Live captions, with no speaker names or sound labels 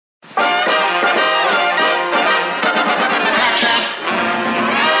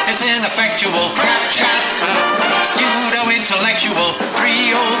intellectual crap chat. Pseudo-intellectual,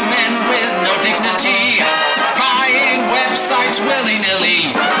 three old men with no dignity, buying websites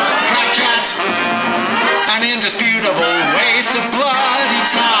willy-nilly. Crap chat, an indisputable waste of bloody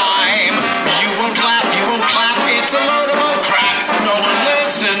time. You won't laugh, you won't clap, it's a load of old crap no one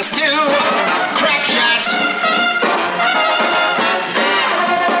listens to. Crap chat.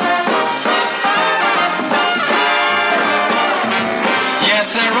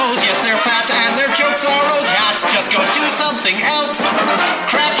 Yes, they're old, yes, they're fat, and their jokes are old hats. Just go do something else.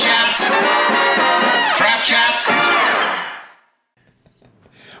 Crap chat. Crap chat.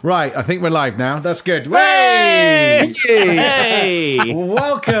 Right, I think we're live now. That's good. Hey! Hey!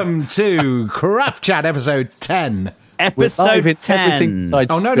 Welcome to Crap Chat episode 10. Episode 10.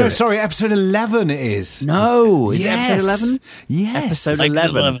 Oh, no, sorry, episode 11 it is. No, is it episode 11? Yes. Episode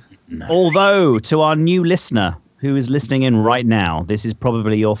 11. Although, to our new listener who is listening in right now, this is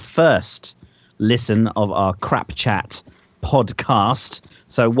probably your first listen of our Crap Chat podcast.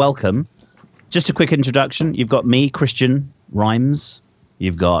 So welcome. Just a quick introduction. You've got me, Christian Rhymes.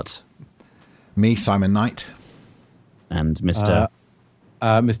 You've got me, Simon Knight, and Mr.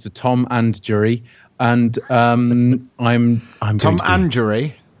 Tom Andjury, and I'm Tom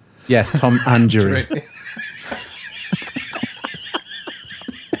Andjury. Yes, Tom Andjury.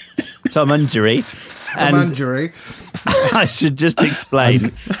 Tom Andjury. Tom Andjury. I should just explain,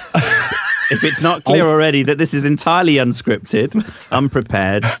 if it's not clear already, that this is entirely unscripted,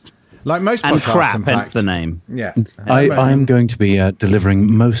 unprepared. Like most podcasts, and crap, in hence fact. the name. Yeah. I'm going to be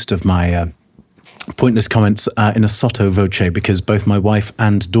delivering most of my pointless comments in a sotto voce because both my wife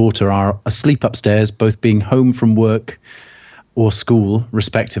and daughter are asleep upstairs, both being home from work or school,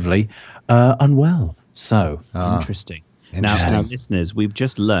 respectively, unwell. So Interesting. Now, listeners, we've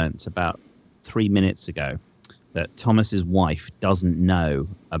just learnt about 3 minutes ago that Thomas's wife doesn't know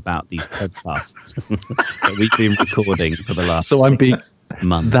about these podcasts that we've been recording for the last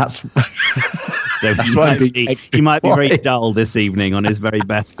months. That's why he might be very dull this evening on his very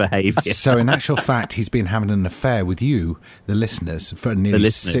best behaviour. So, in actual fact, he's been having an affair with you, the listeners, for nearly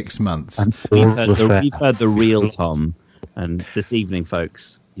 6 months. We've heard the real Tom, and this evening,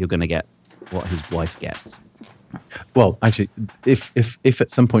 folks, you're going to get what his wife gets. Well, actually, if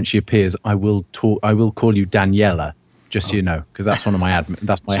at some point she appears, I will call you Daniela, just so you know, because that's one of my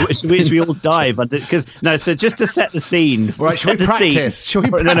that's my. Should we all dive? So just to set the scene. Right, should we practice? Should we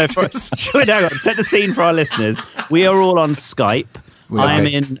practice? Set the scene for our listeners. We are all on Skype.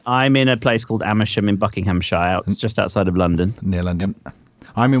 I'm in a place called Amersham in Buckinghamshire. It's just outside of London. Near London.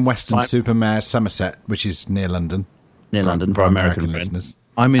 I'm in Weston-super-Mare, Somerset, which is near London. Near London for American listeners.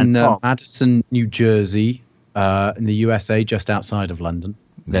 I'm in Madison, New Jersey. In the USA, just outside of London.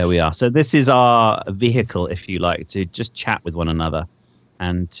 There we are. So this is our vehicle, if you like, to just chat with one another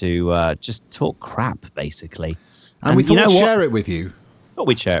and to just talk crap, basically. And we thought we'd share it with you. Thought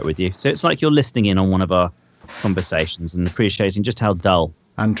we'd share it with you. So it's like you're listening in on one of our conversations and appreciating just how dull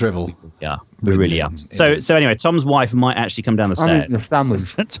and drivel. Yeah, we really are. So anyway, Tom's wife might actually come down the stairs. I'm eating a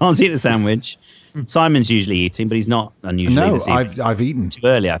sandwich. Tom's eating a sandwich. Simon's usually eating, but he's not unusually. No, this evening. I've eaten. Too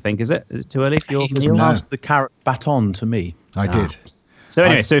early, I think. Is it? Is it too early for your meal? Passed the carrot baton to me. I did. So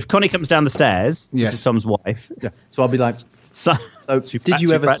anyway, so if Connie comes down the stairs, this is Tom's wife. Yeah. So I'll be like, so did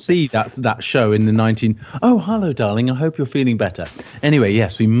you ever see that show in the Oh, hello, darling. I hope you're feeling better. Anyway,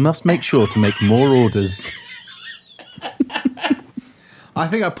 yes, we must make sure to make more orders. I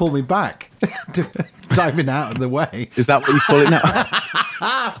think I pulled me back, diving out of the way. Is that what you call it now?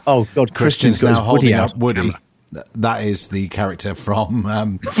 Oh, God, Christian's now holding up Woody. That is the character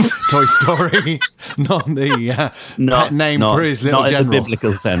from Toy Story, not the pet name for his little general. Not in the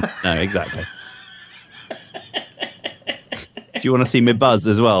biblical sense. No, exactly. Do you want to see me buzz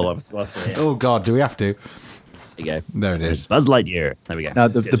as well? Oh, God, do we have to? There you go. There it is. Buzz Lightyear. There we go. No,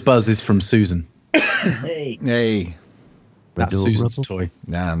 the buzz is from Susan. Hey. That's Susan's toy.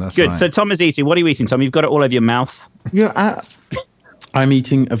 Yeah, that's good. Right. So Tom is eating. What are you eating, Tom? You've got it all over your mouth. Yeah, I'm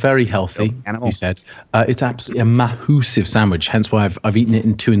eating a very healthy animal. He said. It's absolutely a massive sandwich, hence why I've eaten it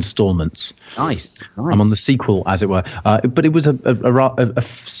in 2 installments. Nice. I'm on the sequel, as it were. But it was a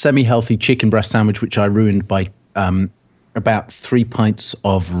semi-healthy chicken breast sandwich, which I ruined by about 3 pints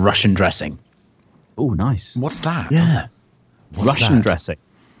of Russian dressing. Oh, nice. What's that? Yeah. Russian dressing.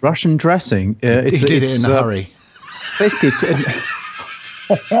 Russian dressing. He did it in a hurry. Basically,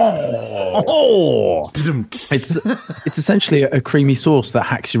 It's essentially a creamy sauce that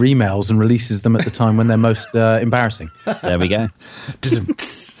hacks your emails and releases them at the time when they're most embarrassing. There we go.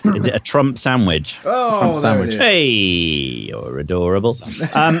 A Trump sandwich. Oh, Trump sandwich. Hey, you're adorable.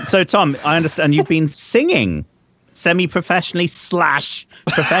 So, Tom, I understand you've been singing Semi-professionally /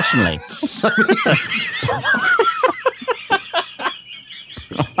 professionally.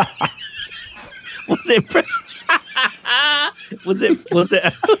 Was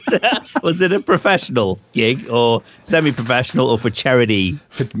it a professional gig or semi-professional or for charity?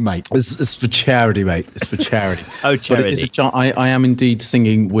 Mate, it's for charity, mate. It's for charity. Oh, charity. I am indeed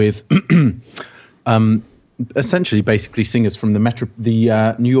singing with, essentially, basically singers from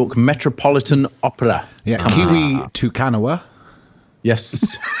the New York Metropolitan Opera. Yeah, Kiwi Tukanawa.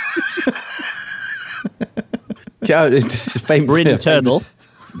 Yes. It's a famous Bryn Turtle.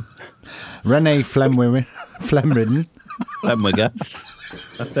 Renee Flemridden. Flemwiger.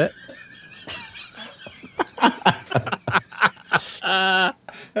 That's it.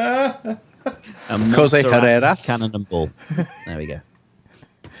 Jose Carreras. Cannonball. There we go.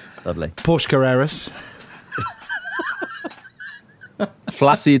 Lovely. Porsche Carreras.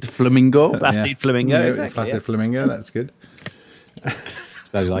 Flaccid Flamingo. Flaccid Flamingo. Yeah, exactly, Flaccid Flamingo. That's good.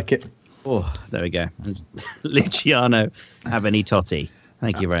 I like it. Oh, there we go. Luciano Aveni-Totti.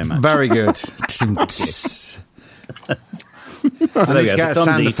 Thank you very much. Very good. And let's get a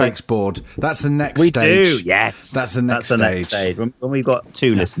sound effects board. That's the next stage. We do, yes. That's the next stage. When we've got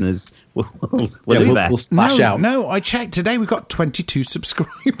 2 listeners, we'll splash out. No, I checked today. We've got 22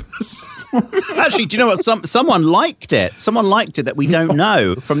 subscribers. Actually, do you know what? Someone liked it. Someone liked it that we don't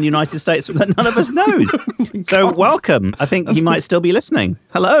know from the United States that none of us knows. So welcome. I think he might still be listening.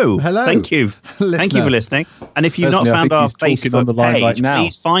 Hello. Thank you. Thank you for listening. And if you've not found our Facebook page,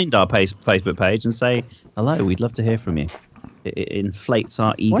 please find our Facebook page and say hello. We'd love to hear from you. It inflates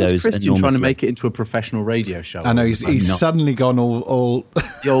our egos. Why is Christian enormously. trying to make it into a professional radio show? I know he's suddenly gone all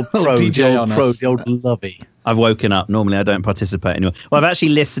the old pro, the old lovey. I've woken up. Normally, I don't participate anymore. Well, I've actually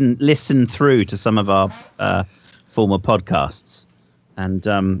listened through to some of our former podcasts,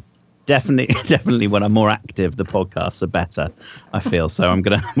 and definitely when I'm more active, the podcasts are better. I feel so. I'm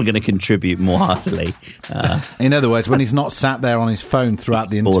gonna contribute more heartily. In other words, when he's not sat there on his phone throughout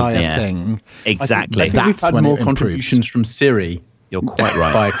the entire thing, exactly. That's when more contributions from Siri. You're quite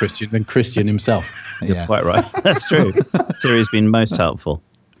right. By Christian than Christian himself. You're quite right. That's true. Siri's been most helpful.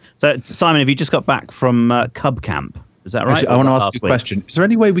 So, Simon, have you just got back from Cub Camp? Is that right? Actually, I want to ask you a question. Is there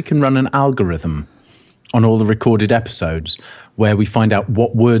any way we can run an algorithm on all the recorded episodes where we find out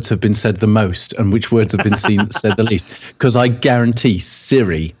what words have been said the most and which words have been said the least? Because I guarantee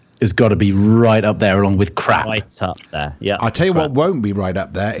Siri has got to be right up there along with crap. Right up there, yeah. I tell you what won't be right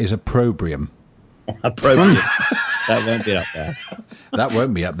up there is opprobrium. Opprobrium. That won't be up there. That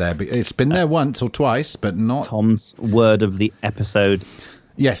won't be up there. But it's been there once or twice, but not... Tom's word of the episode.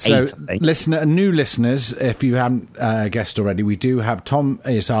 Yes, so new listeners, if you haven't guessed already, we do have Tom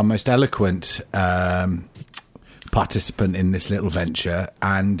is our most eloquent participant in this little venture,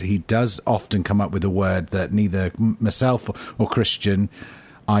 and he does often come up with a word that neither myself or Christian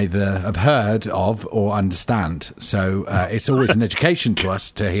either have heard of or understand. So it's always an education to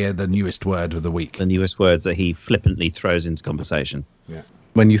us to hear the newest word of the week. The newest words that he flippantly throws into conversation. Yeah.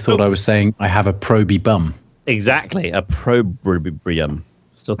 When you thought I was saying, I have a proby bum. Exactly, a probrium.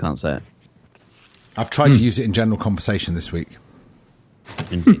 Still can't say it. I've tried to use it in general conversation this week.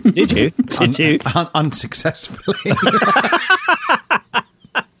 Did you? Did you? Unsuccessfully.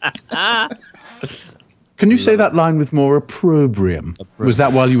 Can you say that line with more opprobrium? Was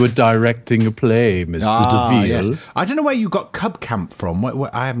that while you were directing a play, Mr. DeVille? Yes. I don't know where you got Cub Camp from.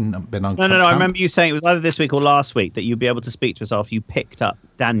 I haven't been on Cub Camp. No. I remember you saying it was either this week or last week that you'd be able to speak to us after you picked up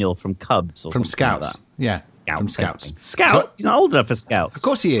Daniel from Cubs or from something Scouts. Like that. Yeah. From Scouts. Scouts? He's not old enough for Scouts. Of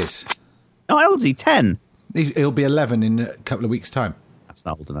course he is. How old is he? 10? He'll be 11 in a couple of weeks' time. That's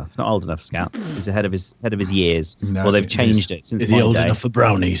not old enough. Not old enough for Scouts. He's ahead of his years. No, well, they've changed it since. Is he old enough for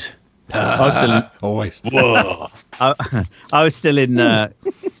brownies? I was still in, always. Whoa. I was still in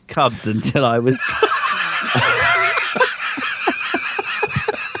Cubs until I was.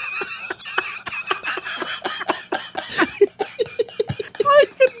 I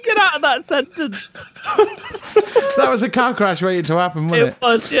couldn't get out of that sentence. That was a car crash waiting to happen, wasn't it? It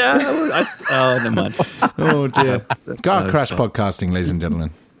was, yeah. Oh, never mind. Oh, dear. Car crash podcasting, ladies and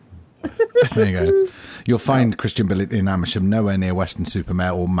gentlemen. There you go. You'll find Christian Billett in Amersham, nowhere near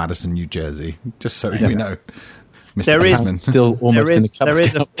Weston-super-Mare or Madison, New Jersey. Just so you know. Mr. There is Passman. Still almost in the Cub There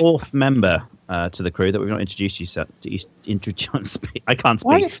is Scout. a fourth member to the crew that we've not introduced you to. I can't speak.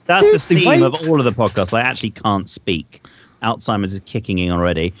 Why? That's the theme Wait. of all of the podcasts. I actually can't speak. Alzheimer's is kicking in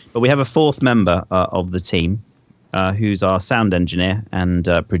already. But we have a fourth member of the team who's our sound engineer and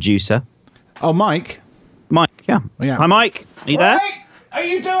producer. Oh, Mike. Mike, yeah. Yeah. Hi, Mike. Are you there? How are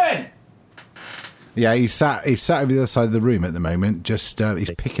you doing? Yeah, he's sat over the other side of the room at the moment. Just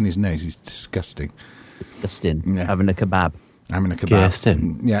he's picking his nose. He's disgusting. Disgusting. Having a kebab. Having a kebab.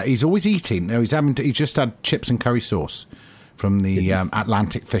 Disgusting. Yeah, he's always eating. No, he just had chips and curry sauce from the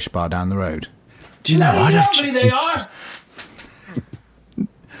Atlantic Fish Bar down the road. Do you know I'd have chips?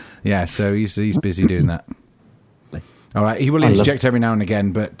 Yeah, so he's busy doing that. All right, he will interject every now and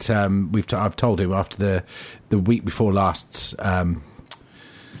again, but I've told him after the week before last's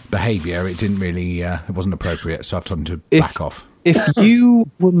behaviour, it didn't really it wasn't appropriate, so I've told him to back off. If you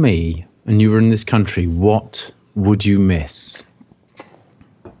were me and you were in this country, what would you miss?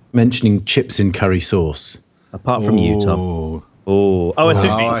 Mentioning chips in curry sauce. Apart from you, Tom. I see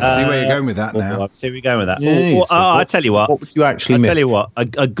where you're going with that now. I see where you're going with that. Yeah, I tell you what. What would you actually miss? I tell you what,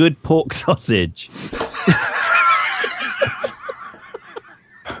 a good pork sausage.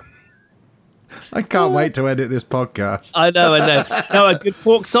 I can't wait to edit this podcast. I know. No, a good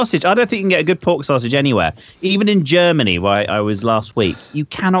pork sausage. I don't think you can get a good pork sausage anywhere. Even in Germany, where I was last week, you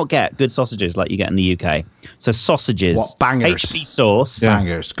cannot get good sausages like you get in the UK. So sausages. What bangers? HP sauce.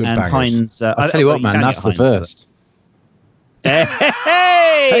 Bangers, good and bangers. Heinz, I'll tell you what, man, that's the first.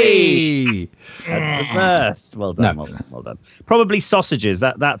 Hey! That's the first. Well done, well done. Probably sausages.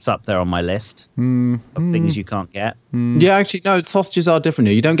 That's up there on my list of things you can't get. Yeah, actually, no, sausages are different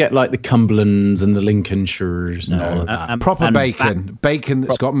here. You don't get like the Cumberlands and the Lincolnshires and all of that. Proper bacon. Bacon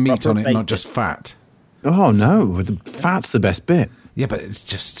that's got meat on it, not just fat. Oh, no, the fat's the best bit. Yeah, but it's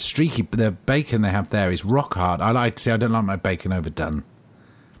just streaky. The bacon they have there is rock hard. I don't like my bacon overdone.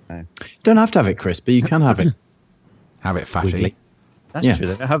 You don't have to have it crispy. You can have it. Have it fatty. Wiggly. That's true.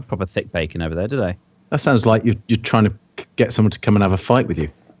 They don't have proper thick bacon over there, do they? That sounds like you're trying to get someone to come and have a fight with you.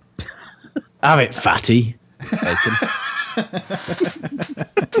 Have it, fatty. Bacon.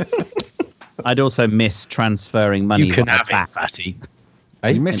 I'd also miss transferring money. You can via have it, BACS. fatty.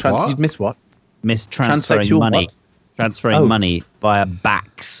 You miss what? You'd miss what? Miss Translate transferring your money. what? Transferring money via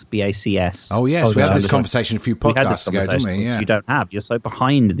BACS, BACS. Oh, yes. We had this understand. conversation a few We had this podcasts ago, didn't conversation, we? which Yeah. you don't have. You're so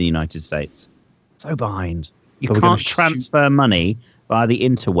behind in the United States. So behind. You But we're gonna can't transfer money via the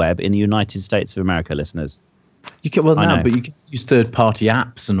interweb in the United States of America, listeners. You can, well, I no, know. but you can use third-party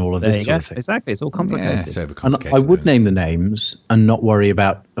apps and all of There this you sort go. of thing. Exactly. It's all Yeah, complicated. it's And overcomplicated. I would name the names and not worry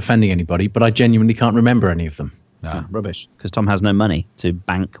about offending anybody, but I genuinely can't remember any of them. No. Rubbish. Because Tom has no money to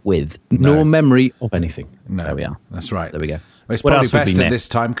bank with. Nor memory of anything. No. There we are. That's right. There we go. Well, it's What probably else would best be at next? this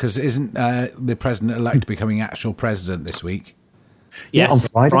time because isn't the president-elect becoming actual president this week? Yes, on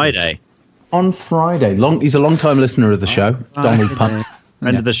Friday. On Friday. He's a long-time listener of the show, Donald Pump.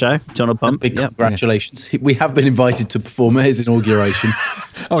 Friend of the show, Donald Pump. Big Yep. congratulations. We have been invited to perform at his inauguration.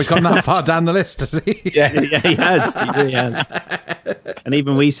 Oh, he's gone that far down the list, has he? Yeah, he has. He really has. And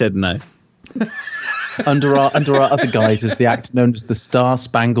even we said no. under our other guise as the actor known as the Star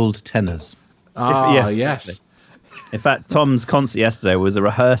Spangled Tenors. Ah, Yes, yes. In fact, Tom's concert yesterday was a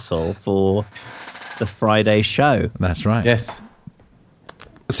rehearsal for the Friday show. That's right. Yes.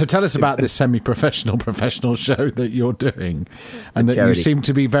 So tell us about this semi-professional, professional show that you're doing and that you charity. seem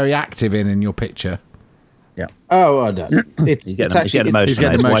to be very active in your picture. Yeah. Oh, I don't. He's getting emotional. He's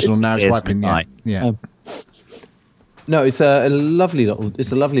getting emotional now. He's Tears wiping in his eye. Yeah. No, it's a lovely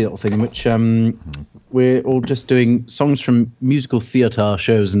little thing in which we're all just doing songs from musical theatre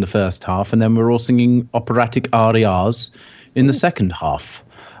shows in the first half, and then we're all singing operatic arias in the second half.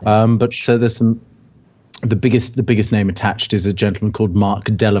 But there's some. The biggest name attached is a gentleman called Mark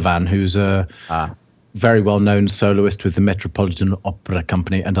Delavan, who's a very well-known soloist with the Metropolitan Opera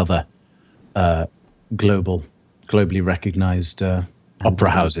Company and other globally recognized opera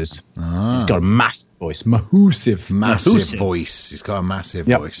houses. He's got a massive voice, massive voice. He's got a massive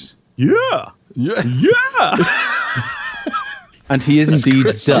Yep. voice. Yeah. And he is indeed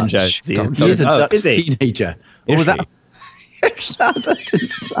Tom Dutch. Jones. He is He is a Tom- Dutch is he? teenager. Is Was that?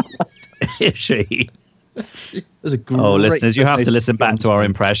 Is she? There's a great Oh, listeners, you have to listen back to our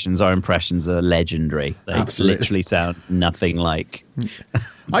impression. impressions. Our impressions are legendary. They Absolutely. literally sound nothing like.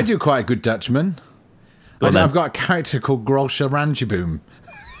 I do quite a good Dutchman. on then. I've got a character called Grolsha Ranjiboom.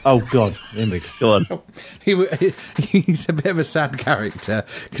 Oh God, Imig. Go on. He's a bit of a sad character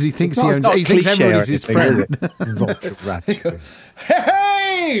because he thinks It's not he thinks cliche everybody's or his anything, friend. is it?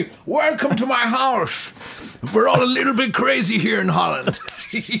 Hey, welcome to my house. We're all a little bit crazy here in Holland.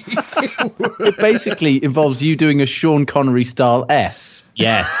 It basically involves you doing a Sean Connery style S.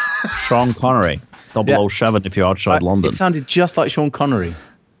 Yes, Sean Connery, 007 if you're outside London. It sounded just like Sean Connery.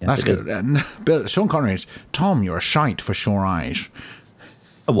 Yes, That's it good. is. And Bill, Sean Connery is, Tom, you're a shite for sure eyes.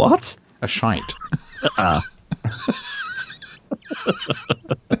 A what? A shite.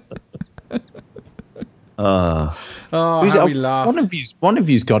 Oh, how we laughed. One of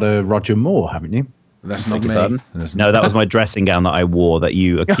you's got a Roger Moore, haven't you? That's not Beg your me. pardon? That's No, that was my dressing gown that I wore that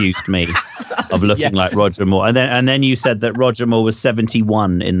you accused me of looking like Roger Moore, and then you said that Roger Moore was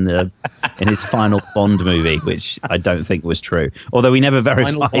 71 in his final Bond movie, which I don't think was true. Although we never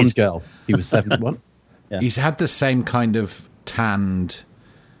verified. Final Bond girl. He was 71. Yeah. He's had the same kind of tanned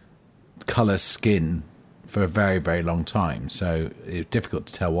colour skin for a very, very long time, so it's difficult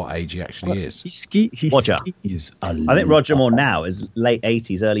to tell what age he actually is. He skis I think Roger Moore now is late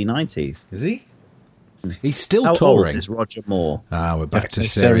 80s, early 90s. Is he? He's still How touring. old is Roger Moore? We're back to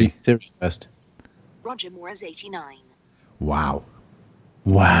Siri. Siri first. Roger Moore is 89. Wow.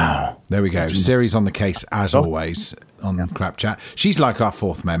 Wow. There we go. Siri's on the case, as always, on Crap Chat. She's like our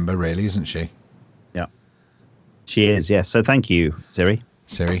fourth member, really, isn't she? Yeah. She is, yes. So thank you, Siri.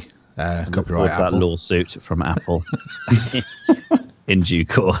 Siri. Copyright For that Apple. lawsuit from Apple in due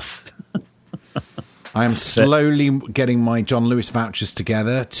course. I am slowly getting my John Lewis vouchers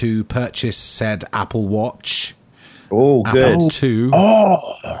together to purchase said Apple Watch. Oh, good. Apple 2.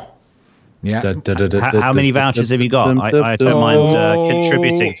 Oh. Yeah. How many vouchers have you got? I don't mind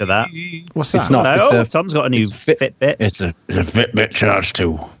contributing to that. What's that? It's not. No, Tom's got a new Fitbit. It's a Fitbit Charge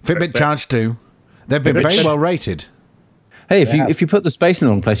 2. Fitbit Charge 2. They've been very well rated. Hey, if you put the space in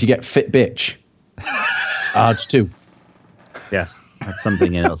the wrong place, you get Fit Bitch. Charge 2. Yes, that's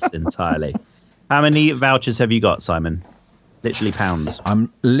something else entirely. How many vouchers have you got, Simon? Literally pounds.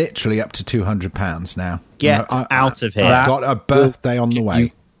 I'm literally up to £200 now. Get out of here. I've got a birthday on the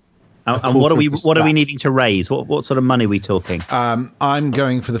way. And what are we needing to raise? What sort of money are we talking? I'm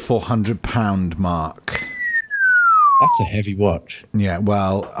going for the £400 mark. That's a heavy watch. Yeah,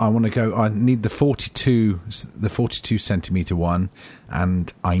 well, I need the 42 centimeter one,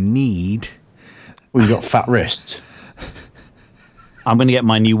 and I need. Well, you got fat wrist. I'm going to get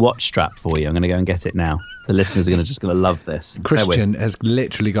my new watch strap for you. I'm going to go and get it now. The listeners are just going to love this. Christian has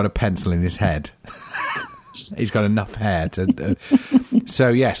literally got a pencil in his head. He's got enough hair to. So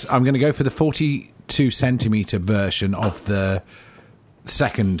yes, I'm going to go for the 42 centimeter version of the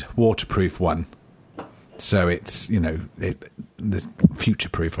second waterproof one. So it's, the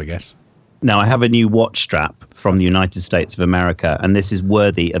future-proof, I guess. Now, I have a new watch strap from the United States of America, and this is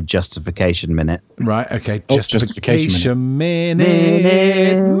worthy of Justification Minute. Right, okay. Justification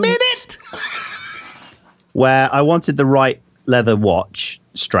Minute! Where I wanted the right leather watch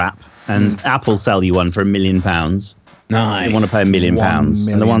strap, and Apple sell you one for £1 million. Nice. You want to pay £1 million.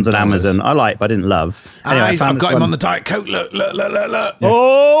 And the ones on Amazon I like, but I didn't love. Anyway, I've got him on the Diet Coke. Look.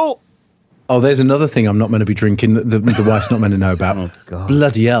 Yeah. Oh, there's another thing I'm not meant to be drinking that the wife's not meant to know about. Oh, God.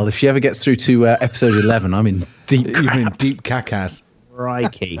 Bloody hell. If she ever gets through to episode 11, I'm in deep You're in deep cacas.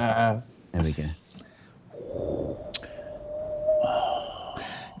 Crikey. There we go.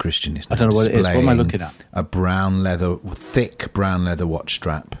 Christian is. I don't know what it is. What am I looking at? A thick brown leather watch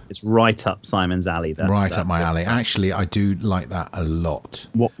strap. It's right up Simon's alley. Up my alley. Actually, I do like that a lot.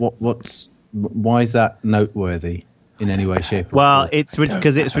 Why is that noteworthy in any way, shape, or Well, form? it's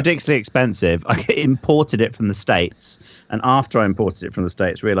because it's ridiculously expensive. I imported it from the States, and after I imported it from the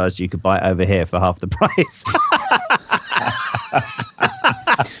States, realised you could buy it over here for half the price.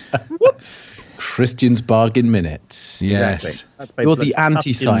 Whoops. Christian's bargain minute. Yes. Exactly. You're the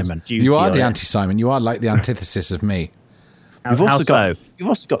anti-Simon. You are the anti-Simon. You are like the antithesis of me. You've also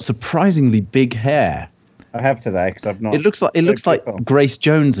got surprisingly big hair. I have today because I've not. It looks like Grace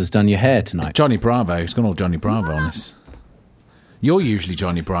Jones has done your hair tonight. Johnny Bravo. He's gone all Johnny Bravo on us. You're usually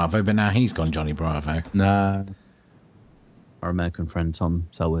Johnny Bravo, but now he's gone Johnny Bravo. No. Our American friend Tom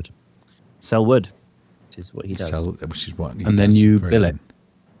Selwood, which is what he does. Which is what. And then you bill it.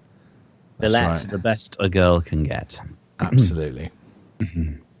 Billet, right. the best a girl can get. Absolutely.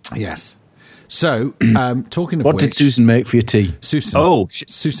 Yes. So, talking of What which, did Susan make for your tea? Susan. Oh,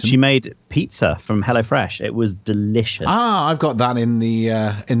 Susan. she made pizza from HelloFresh. It was delicious. I've got that in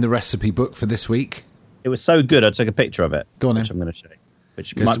the recipe book for this week. It was so good. I took a picture of it. Go on, which then. I'm going to show you,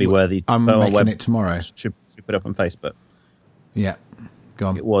 which might be worthy. I'm to put on making web. it tomorrow. Should put up on Facebook. Yeah. Go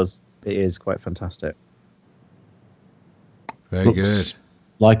on. It is quite fantastic. Very Looks good.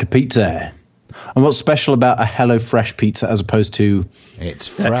 like a pizza. And what's special about a HelloFresh pizza as opposed to It's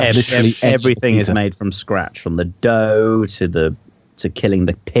fresh. literally Everything is pizza? made from scratch, from the dough to killing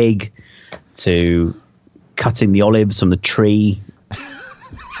the pig to cutting the olives from the tree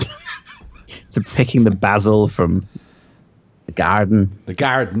to picking the basil from the garden. The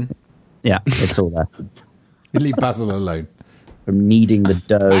garden. Yeah, it's all there. You leave Basil alone. From kneading the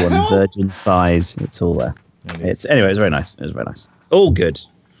dough on virgin thighs, it's all there. It's very nice. It was very nice. All good.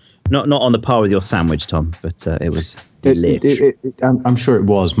 Not on the par with your sandwich, Tom, but it was delicious. I'm sure it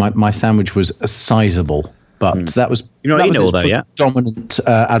was. My sandwich was sizable. But that was You've not that eaten it was all, its though, yet? dominant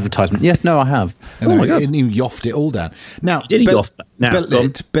advertisement. Yes, no, I have. And you yoffed it all down. Now, did yoff that. Now, go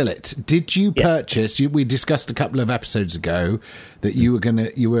on. Billet, did you purchase? We discussed a couple of episodes ago that you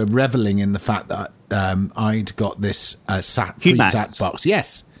were reveling in the fact that I'd got this free Humax. sat box.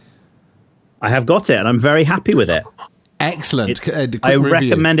 Yes, I have got it, and I'm very happy with it. excellent. I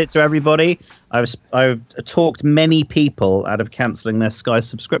recommend it to everybody. I've talked many people out of cancelling their Sky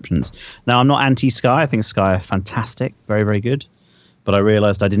subscriptions. Now, I'm not anti-Sky. I think Sky are fantastic, very, very good. But I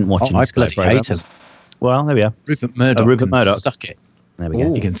realised I didn't watch any I Sky bloody hate programs. him. Well, there we are. Rupert Murdoch. Rupert can Murdoch. Suck it. There we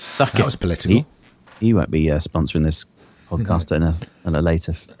go. He can suck That it. was political. He won't be sponsoring this podcast at a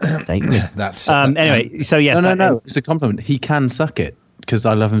later date. That's Anyway, so yes. No. It's a compliment. He can suck it because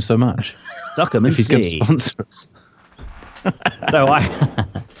I love him so much. Suck 'em and If he's going to see. sponsor us.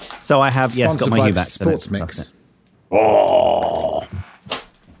 So I have got sponsored my by Humax. Sports Mix. Oh.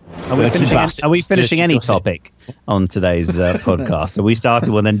 Are we finishing any topic on today's podcast? Are we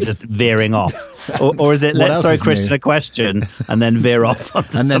starting and then just veering off, or is it What let's else throw is Christian new? a question and then veer off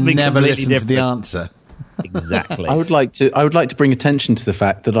onto And then something never completely listen to the different? answer. Exactly. I would like to bring attention to the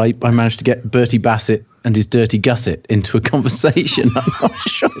fact that I managed to get Bertie Bassett and his dirty gusset into a conversation. I'm not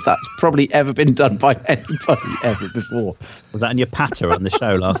sure that's probably ever been done by anybody ever before. Was that in your patter on the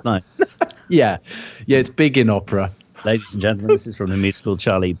show last night? Yeah, it's big in opera. Ladies and gentlemen, this is from the musical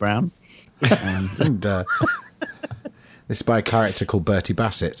Charlie Brown. And this is by a character called Bertie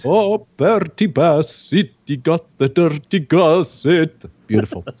Bassett. Oh, Bertie Bassett, he got the dirty gusset.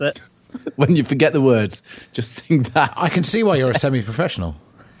 Beautiful. That's it. When you forget the words, just sing that. I can see why you're a semi-professional.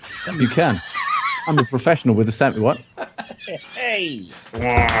 You can. I'm a professional with a semi. What? Hey.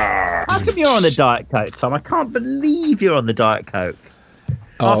 How come you're on the Diet Coke, Tom? I can't believe you're on the Diet Coke.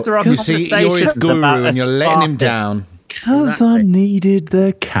 After our you see, you're his conversations guru about and you're letting him Aspartame. down. Because I needed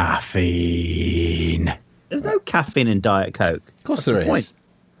the caffeine. There's no caffeine in Diet Coke. Of course there is.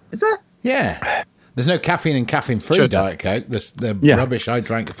 Is there? Yeah. There's no caffeine in caffeine-free Sure. Diet Coke. The Yeah. rubbish I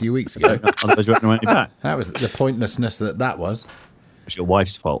drank a few weeks ago. Otherwise, you won't back. That was the pointlessness that was. It's your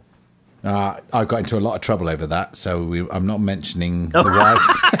wife's fault. I got into a lot of trouble over that, so I'm not mentioning the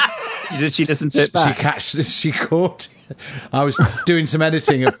wife. Did she listen to it back? She caught. I was doing some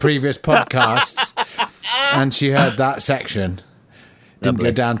editing of previous podcasts, and she heard that section. Didn't Lovely.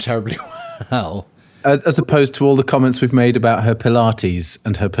 go down terribly well. As opposed to all the comments we've made about her Pilates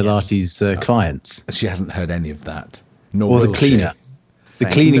and her Pilates clients. She hasn't heard any of that. Nor Or the will cleaner. she.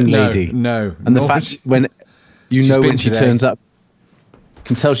 The cleaning No, lady. no. And the Nor fact she- when you She's know been when she today. turns up, you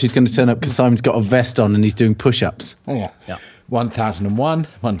can tell she's going to turn up because Simon's got a vest on and he's doing push-ups. Yeah. Yeah. 1001,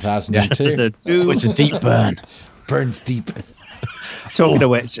 1002. It's a deep burn. Burns deep. Talking of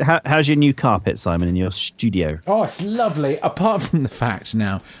which, how's your new carpet, Simon, in your studio? Oh, it's lovely. Apart from the fact,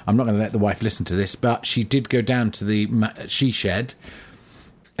 now, I'm not going to let the wife listen to this, but she did go down to the she shed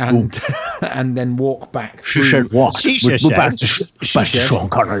and and then walk back through. She said what? Shisha We're back shed. to She said- Sean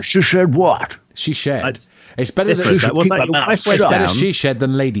Connery. She said what? She shed. I- It's better This than was that. Was that your wife went it's better down she shed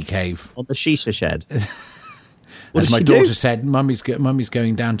than lady cave. on the shisha shed? What As did my she daughter do? said, Mummy's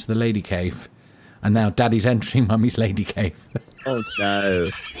going down to the lady cave, and now Daddy's entering Mummy's lady cave. Oh no,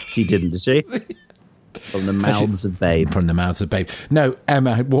 she didn't, did she? From the mouths of babes. From the mouths of babe. No,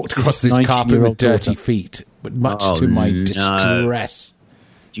 Emma walked across this 19-year-old carpet with dirty daughter. feet, but much Oh, to my no. distress.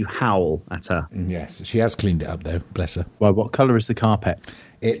 Did you howl at her? Yes, she has cleaned it up though. Bless her. Well, what colour is the carpet?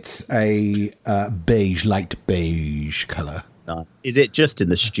 It's a beige, light beige colour. No. Is it just in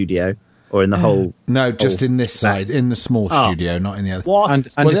the studio or in the whole? No, just in this side, in the small studio, not in the other. What? And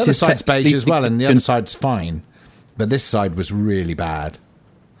Well, the it other is side's beige technically as well, and the other significant. side's fine. But this side was really bad.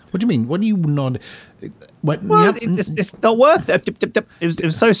 What do you mean? What do you not? When, Well, you have- it's not worth it. It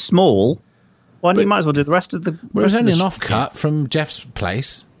was so small. Well, you might as well do the rest of the. well, it was rest of only the an offcut from Jeff's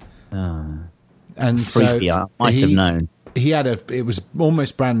place. And Freaky, so I might have known. He had it was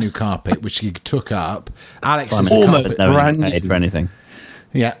almost brand new carpet, which he took up. Alex Simon is a almost carpet, knowing brand you paid new. for anything.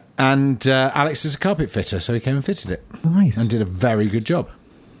 yeah, and Alex is a carpet fitter, so he came and fitted it. Nice. And did a very good job.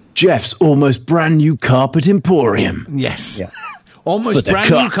 Jeff's almost brand new carpet emporium. Yes. Yeah. Almost The brand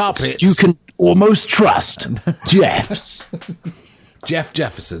new carpets carpets. you can almost trust. Jeff's. Jeff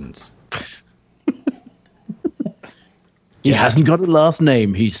Jefferson's. He hasn't got a last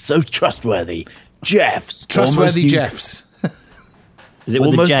name. He's so trustworthy. Jeff's. Trustworthy almost new- Jeffs. Is it with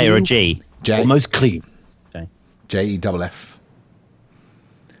a Almost J or a new. G? J. Almost clean. JEFF.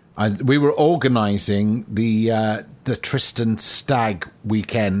 We were organising the Tristan Stag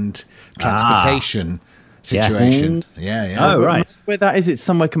weekend transportation situation. Yeah, yeah. Oh, right. Where that is, it's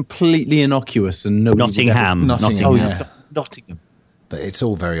somewhere completely innocuous and nobody would Nottingham. ever- Nottingham, Oh, yeah. yeah. Nottingham. But it's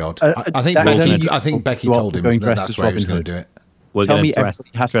all very odd. I I think Becky told him that that's where he was going to do it. We're Tell going me to dress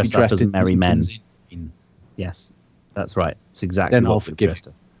everybody has to be up dressed as in merry men. in. Yes, that's right. It's exactly Then what I'll we've forgive dressed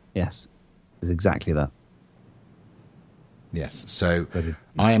up. Yes, it's exactly that. Yes. So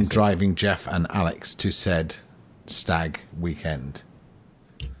I am driving Jeff and Alex to said stag weekend.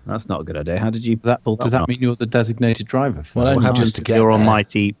 That's not a good idea. How did you pull Does that mean you're the designated driver? Well, only What just to happens get if your there.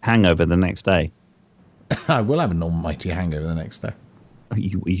 almighty hangover the next day? I will have an almighty hangover the next day.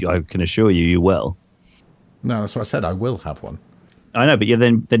 I can assure you, you will. No, that's what I said. I will have one. I know, but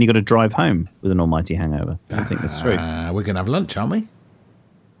then you got to drive home with an almighty hangover. I don't think that's true. We're going to have lunch, aren't we?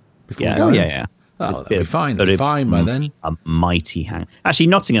 Before Yeah, we go oh, in? yeah. Oh, It's that'll been be fine. sort Be of, fine by then. A mighty hang. Actually,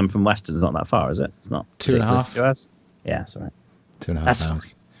 Nottingham from Weston is not that far, is it? It's not 2.5 ridiculous to us. Yeah, that's all right. 2.5 That's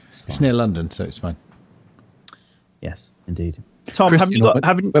hours. It's It's fine. near London, so it's fine. Yes, indeed. Tom, have you got?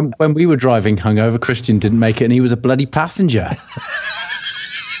 Haven't? When we were driving hungover, Christian didn't make it, and he was a bloody passenger.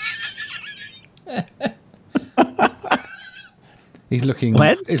 He's looking.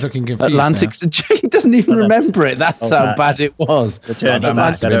 When? He's looking confused. Atlantic. He doesn't even remember it. That's how that- bad it was. The journey that back.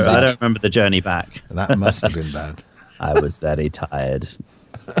 must I have been don't, I bad. don't remember the journey back. Now. That must have been bad. I was very tired.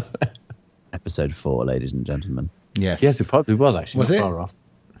 Episode 4, ladies and gentlemen. Yes. Yes, it probably was actually. Was not it? far off.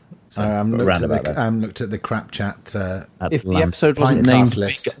 Looked at the crap chat. If the episode wasn't Pinecast named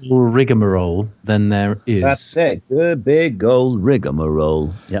list. Big Ol' Rigmarole, then there is. That's it. The big old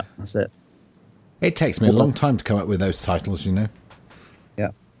rigmarole. Yeah, that's it. It takes me a long time to come up with those titles, you know. Yeah.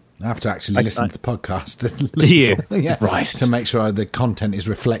 I have to actually listen to the podcast. Do you? Yeah. Right. To make sure the content is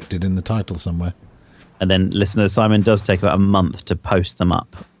reflected in the title somewhere. And then listener Simon does take about a month to post them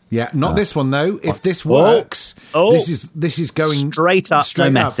up. Yeah, not this one though. If this works, this is going Straight up, no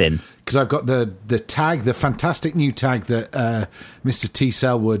messing. Because I've got the tag, the fantastic new tag that Mr. T.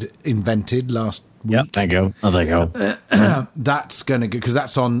 Selwood invented last week. There you go. Oh, there you go. That's going to go because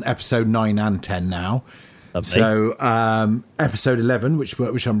that's on episode 9 and 10 now. Lovely. So episode 11,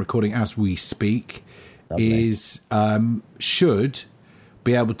 which I'm recording as we speak, is should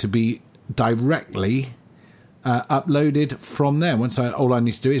be able to be directly uploaded from there. All I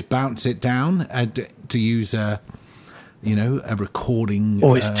need to do is bounce it down and to use a recording.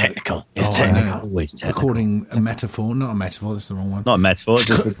 Oh, it's technical. It's technical. Always technical. Recording a metaphor, not a metaphor. That's the wrong one. Not a metaphor, it's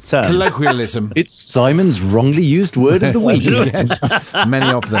just a term. Colloquialism. It's Simon's wrongly used word of the week. Yes,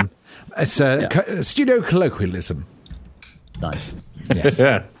 many of them. It's a studio colloquialism. Nice. Yes,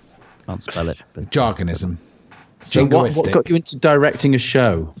 Can't spell it. But jargonism. So what Jingoistic. got you into directing a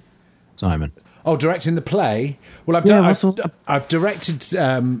show, Simon? Oh, directing the play. Well, I've directed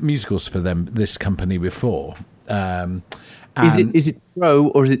musicals for this company before. Is it pro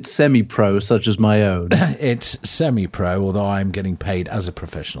or is it semi-pro, such as my own? It's semi-pro, although I'm getting paid as a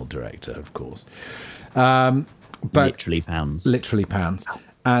professional director, of course. But literally pounds. literally pounds.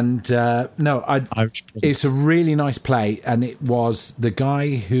 And Irish it's a really nice play, and it was the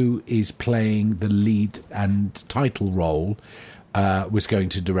guy who is playing the lead and title role was going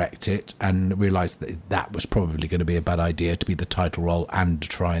to direct it, and realised that was probably going to be a bad idea to be the title role and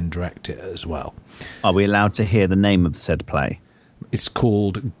try and direct it as well. Are we allowed to hear the name of the said play? It's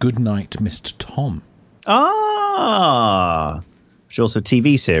called Goodnight, Mr. Tom. Ah! Which is also a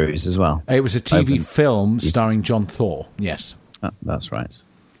TV series as well. It was a TV Open. film starring John Thor. Yes. Oh, that's right.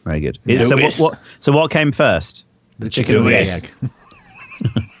 Very good. Lewis. So what came first? The chicken and the Lewis. egg.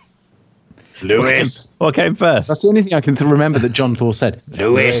 Lewis. What came first? That's the only thing I can remember that John Thor said.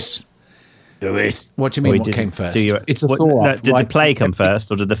 Lewis. What do you mean, what came first? It's a Thor. Did the play come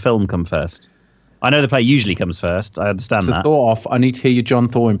first or did the film come first? I know the play usually comes first. I understand So that. Thor off. I need to hear your John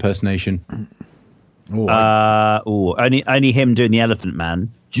Thor impersonation. Only him doing the Elephant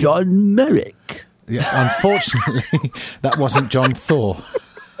Man. John Merrick. Yeah, unfortunately, that wasn't John Thor.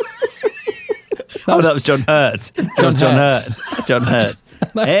 That was John Hurt. John John Hurt.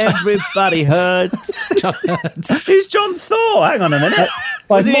 Everybody hurts. John Hurts. Who's John Thor? Hang on a minute.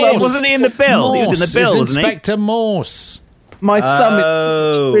 Wasn't he in the bill? He was in the bill, It was wasn't he? Inspector Morse. My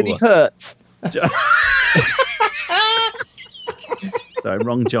thumb really hurts. Sorry,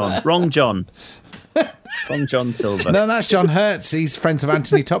 wrong John. Wrong John Silver. No, that's John Hurts. He's friends of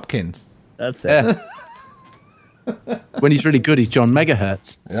Anthony Topkins. That's it. Yeah. When he's really good, he's John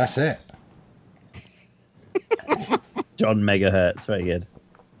Megahertz. That's it. John Megahertz. Very good.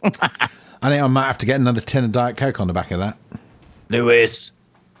 I think I might have to get another tin of Diet Coke on the back of that. Lewis.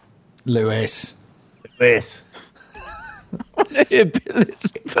 Lewis. This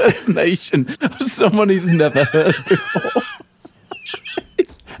impersonation of someone he's never heard before.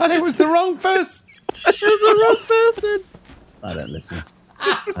 And it was the wrong person. It was the wrong person. I don't listen.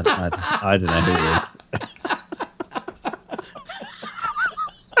 I don't know who he is.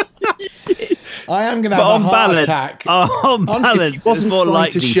 I am going to But have on a heart balance, attack. on balance, it's wasn't more trying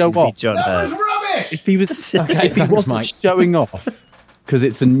likely to show be off. John That was Hurt. rubbish. If he was, Okay, if he thanks, wasn't Mike. showing off, because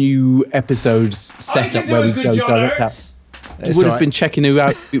it's a new episode setup where we go direct out. He It's would all have been right. checking who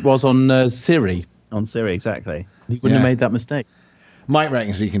out it was on Siri. On Siri, exactly. He wouldn't Yeah. have made that mistake. Mike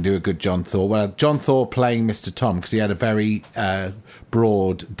reckons he can do a good John Thor. Well, John Thor playing Mr. Tom because he had a very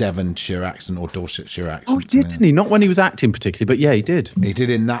broad Devonshire accent or Dorsetshire accent. Oh, he did, didn't he? Not when he was acting particularly, but yeah, he did. He did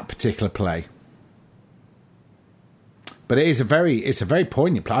in that particular play. But it's a very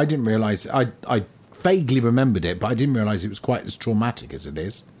poignant play. I didn't realise. I vaguely remembered it, but I didn't realise it was quite as traumatic as it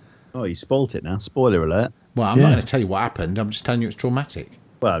is. Oh, you spoilt it now. Spoiler alert. Well, I'm not Yeah. going to tell you what happened. I'm just telling you it's traumatic.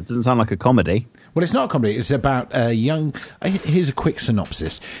 Well, it doesn't sound like a comedy. Well, it's not a comedy. It's about a young... Here's a quick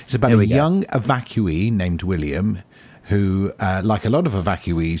synopsis. It's about Here a we go. young evacuee named William who, like a lot of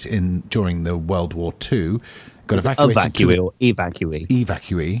evacuees during the World War II, got evacuated Evacuee or evacuee.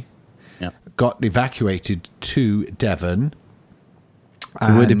 evacuee, Yep. got evacuated to Devon. The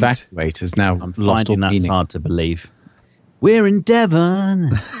word and- evacuate has now I'm lost all finding that's meaning. hard to believe. We're in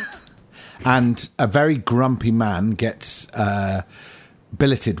Devon. And a very grumpy man gets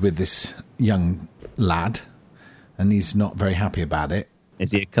billeted with this young lad, and he's not very happy about it.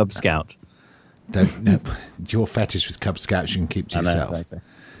 Is he a Cub Scout? Don't know. Your fetish with Cub Scouts you can keep to I know, yourself. exactly.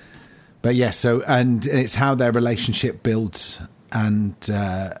 But yes, so and it's how their relationship builds and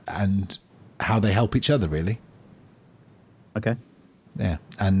how they help each other, really. Okay. Yeah,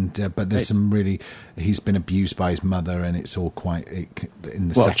 and but there's Great. some really. He's been abused by his mother, and it's all quite in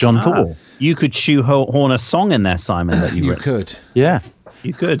the What, second. John Thor? You could shoehorn a song in there, Simon, that you You wrote. could. Yeah.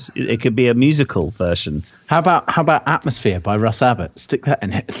 You could. It could be a musical version. How about Atmosphere by Russ Abbott? Stick that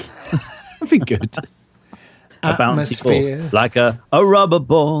in it. That'd be good. A bouncy Atmosphere. ball. Like a rubber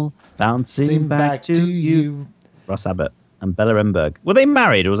ball bouncing Sing back to you. Russ Abbott and Bella Remberg. Were they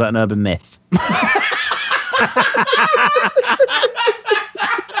married or was that an urban myth?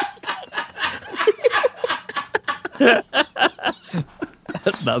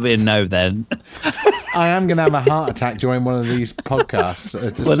 That'll be a no then. I am going to have a heart attack during one of these podcasts.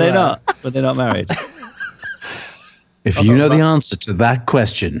 Were they not? Were they not married? If you know the answer to that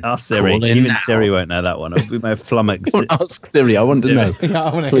question, Ask Siri. call in Even now. Siri won't know that one. We may have flummoxed. Ask Siri. I want to know. Yeah,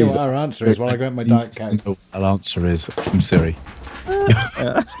 I want to hear Please. what her answer is while I go at my Diet Coke. Our answer is from Siri.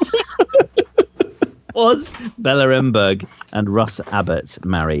 Was Bella Remberg and Russ Abbott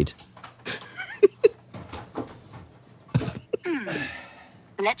married?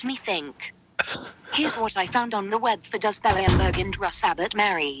 Let me think. Here's what I found on the web for Does Bella Remberg and Russ Abbott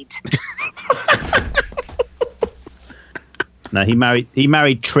married? No, he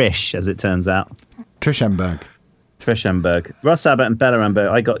married Trish, as it turns out. Trish Emberg. Trish Remberg. Russ Abbott and Bella Remberg.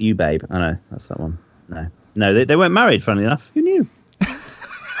 I got you, babe. I know. That's that one. No, they weren't married, funnily enough. Who knew?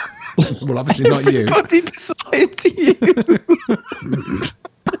 Well, obviously not you. Body beside you.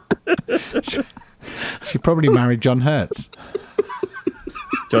 She probably married John Hurts.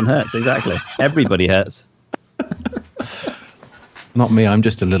 John Hurts, exactly. Everybody hurts. Not me. I'm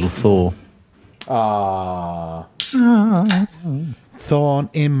just a little Thor. Ah. Thorn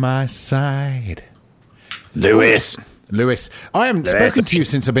in my side. Lewis. Lewis, I haven't spoken to you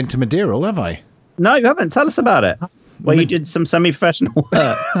since I've been to Madeira, have I? No, you haven't. Tell us about it. Well, you did some semi-professional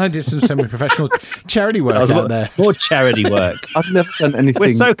work. I did some semi-professional charity work out there. More charity work. I've never done anything. We're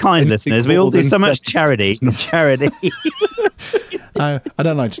so kind, anything listeners. We all more do than so much sex. charity. Charity. I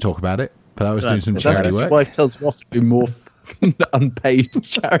don't like to talk about it, but I was doing some That's charity That's work. his wife tells him off to do more unpaid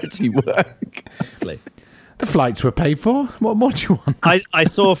charity work. The flights were paid for. What more do you want? I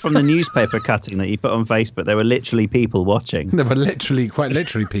saw from the newspaper cutting that you put on Facebook, there were literally people watching. There were quite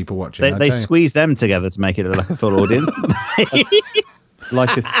literally people watching. They I tell you. squeezed them together to make it look like a full audience, didn't they?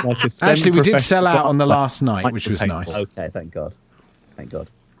 Like a Actually, we did sell out on the semi-professional- last night, which was nice. Okay, thank God. Thank God.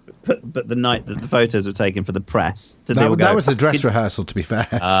 But the night that the photos were taken for the press, That was the dress rehearsal, to be fair.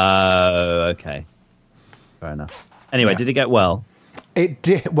 Oh, okay. Fair enough. Anyway, Yeah. did it get well? It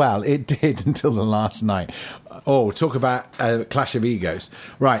did. Well, it did until the last night. Oh, talk about a clash of egos.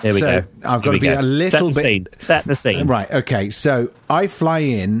 Right, Here we so go. I've got Here to we be go. a little Set the bit... scene. Set the scene. Right, okay. So I fly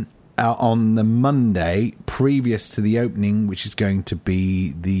in on the Monday previous to the opening, which is going to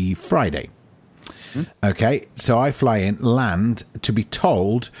be the Friday. Okay, so I fly in, land, to be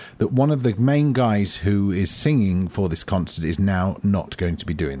told that one of the main guys who is singing for this concert is now not going to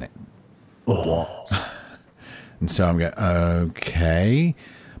be doing it. What? And so I'm going, okay.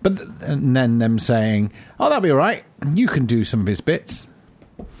 But and then them saying, oh, that'll be all right. You can do some of his bits.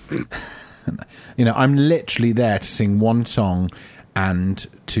 I'm literally there to sing one song and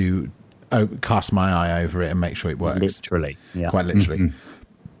to cast my eye over it and make sure it works. Literally. Yeah. Quite literally.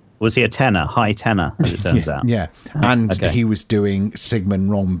 Was he a tenor, high tenor, as it turns out? Yeah, and Okay. he was doing Sigmund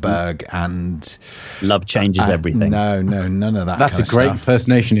Romberg and Love changes everything. No, none of that. That's a kind of great stuff.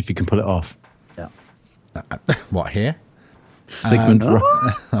 impersonation if you can pull it off. Yeah. What here? Sigmund.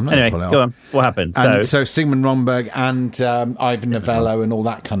 I'm not Anyway, gonna pull it go off. on. What happened? And so Sigmund Romberg and Ivan Novello and all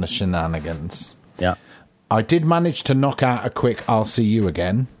that kind of shenanigans. Yeah. I did manage to knock out a quick "I'll see you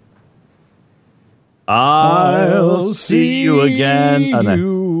again." I'll see you again. Oh, no.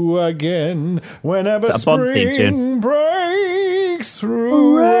 You again whenever Is that a Bond theme spring breaks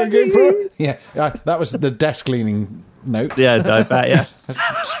through again. Yeah, that was the desk cleaning note. Yeah, I bet, yeah.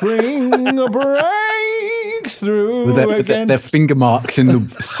 Spring breaks through With again their finger marks in the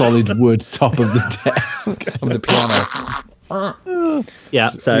solid wood top of the desk. of the piano. Yeah,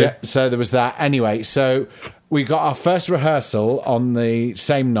 so So there was that. Anyway, so we got our first rehearsal on the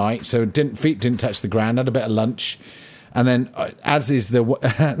same night. So feet didn't touch the ground. Had a bit of lunch, and then as is the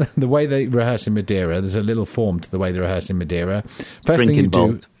way they rehearse in Madeira, there's a little form to the way they rehearse in Madeira. First Drink thing you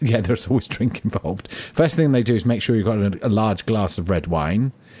involved. do, yeah, there's always drink involved. First thing they do is make sure you've got a large glass of red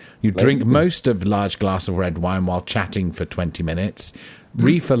wine. You drink most of the large glass of red wine while chatting for 20 minutes.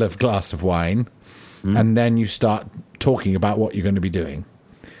 Refill of glass of wine, and then you start talking about what you're going to be doing.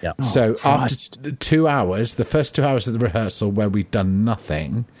 yeah. So Christ. after 2 hours, the first 2 hours of the rehearsal where we'd done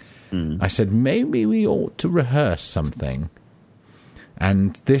nothing, I said, maybe we ought to rehearse something.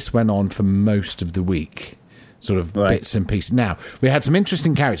 And this went on for most of the week, sort of Right. bits and pieces. Now, we had some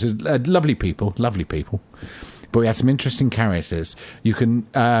interesting characters, lovely people, but we had some interesting characters. You can,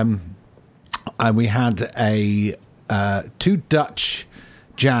 and we had two Dutch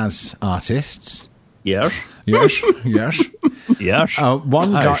jazz artists. Yes. Yes, yes. Yes.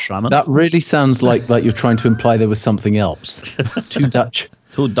 One guy. Simon. That really sounds like you're trying to imply there was something else. Two Dutch.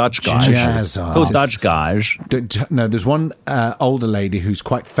 Two Dutch guys. Jazz Two artists. Dutch guys. No, there's one older lady who's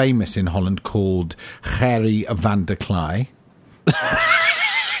quite famous in Holland called Gerry van der Klei.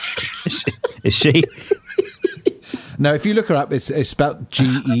 Is she? No, if you look her up, it's spelled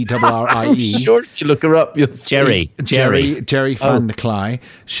Gerrie. Sure, if you look her up, you'll Jerry. Jerry van der Klei.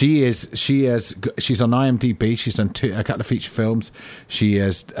 She's on IMDb. She's done a couple of feature films. She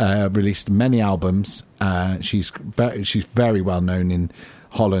has released many albums. She's very well known in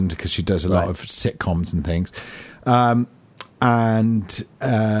Holland because she does a lot of sitcoms and things. And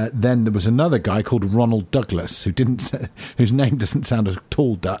then there was another guy called Ronald Douglas whose name doesn't sound at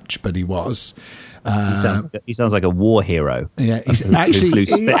all Dutch, but he was. He sounds like a war hero. Yeah, he's Flew actually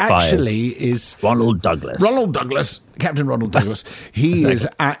Spitfires. is Ronald Douglas. Ronald Douglas, Captain Ronald Douglas. He is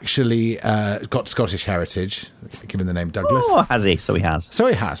actually got Scottish heritage, given the name Douglas. Oh, has he? So he has. So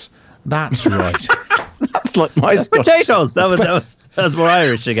he has. That's right. That's like my Scottish. Potatoes. That was more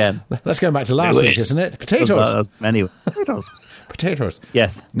Irish again. Let's go back to last week, isn't it? Potatoes. Anyway, potatoes. Potatoes.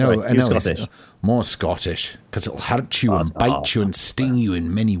 Yes. No, Sorry, no, you're it's Scottish. more Scottish because it'll hurt you and bite you and sting you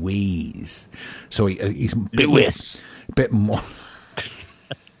in many ways. So he's Lewis. bit more.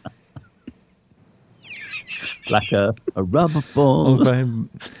 Like a rubber ball.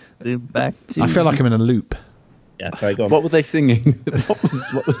 Back to I feel like I'm in a loop. Yeah, sorry, go on. What were they singing?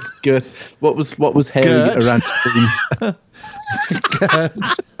 What was Harry Gert. around James?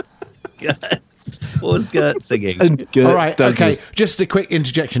 What was Gert singing? And Gert All right, Douglas. okay. Just a quick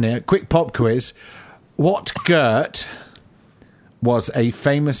interjection here. Quick pop quiz. What Gert was a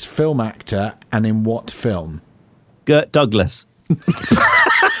famous film actor and in what film? Gert Douglas.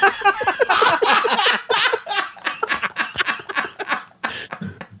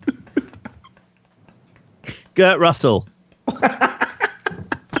 Gert Russell.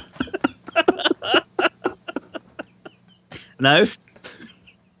 No?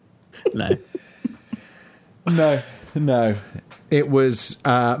 No. No. It was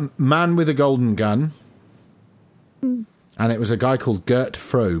Man with a Golden Gun. And it was a guy called Gert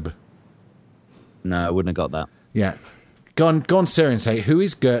Frobe. No, I wouldn't have got that. Yeah. Go on, Siri, and say, who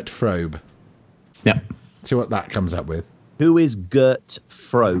is Gert Frobe? Yeah. See what that comes up with. Who is Gert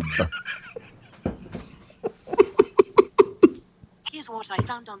Frobe? Here's what I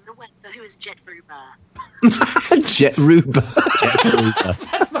found on the web for who is Jet Ruber. Jet Ruber.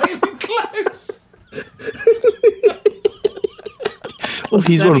 That's not even close. Well,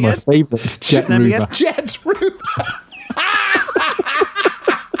 he's one of my favourites. Jet name again? Ruber. Jet Ruber.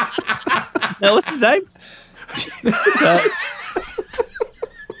 No, what's his name?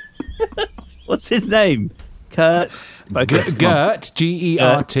 What's his name? Kurt. Focus. Gert,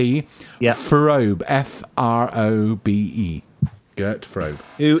 Gert. Yeah. Frobe, Frobe. Gert Frobe.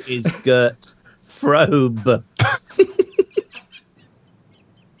 Who is Gert Frobe?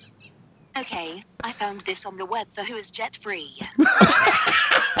 Okay, I found this on the web for who is Jet Free.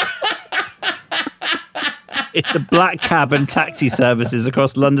 It's the black cab and taxi services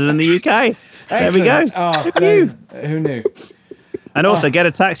across London and the UK. There we go. Oh, who knew? And also get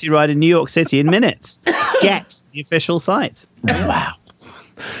a taxi ride in New York City in minutes. Get the official site. Wow.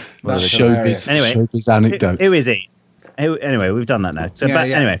 That's Showbiz, Anyway, showbiz anecdotes. Who is he? Anyway, we've done that now. So,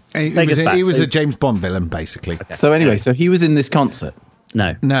 anyway, he was a James Bond villain, basically. Okay. So anyway, so he was in this concert.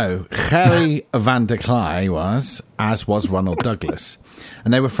 No. Harry Van der Kley was, as was Ronald Douglas.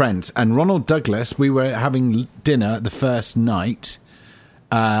 And they were friends. And Ronald Douglas, we were having dinner the first night,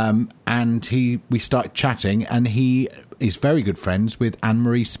 and we started chatting, and he is very good friends with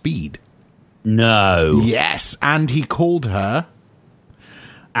Anne-Marie Speed. No. Yes, and he called her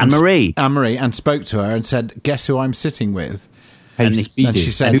Anne-Marie. Anne-Marie, and spoke to her and said, "Guess who I'm sitting with?" Hey, And Speedy. And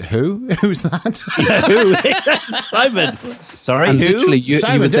she said, "Who? Who's that?" Who? Simon. Sorry, And who? literally, you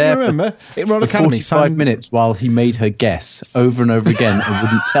Simon, were don't there you remember? At Royal for Academy, 45 Simon- minutes while he made her guess over and over again and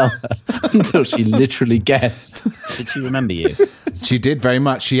wouldn't tell her until she literally guessed. Did she remember you? She did very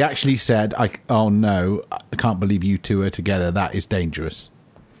much. She actually said, "Oh no, I can't believe you two are together. That is dangerous."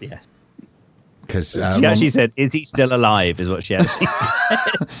 Yes. Because She actually said, "Is he still alive?" Is what she actually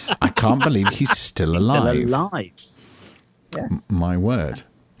said. I can't believe he's still alive. Still alive. Yes. My word.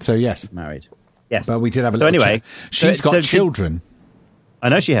 So yes, Married. Yes. but we did have a So little anyway, chat. She's got so children. I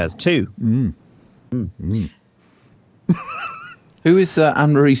know she has 2. Who is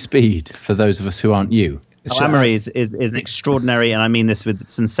Anne-Marie Speed, for those of us who aren't you? Oh, Anne-Marie is an extraordinary, and I mean this with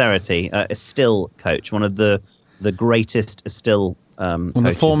sincerity, a still coach, one of the greatest still One of the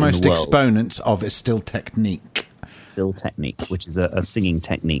coaches foremost in the world. exponents of a still technique. Still technique, which is a singing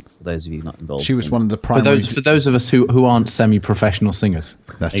technique for those of you not involved. She was in- one of the For primary. those of us who aren't semi-professional singers.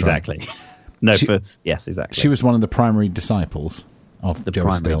 That's right. exactly. No, She- yes, exactly. She was one of the primary disciples of the Jerry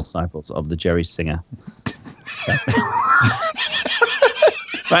primary Still. disciples of the Jerry Singer.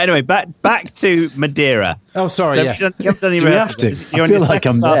 Right, anyway, back to Madeira. Oh, sorry. So Yes. you haven't done any Do we have references. to? You're I on feel your like second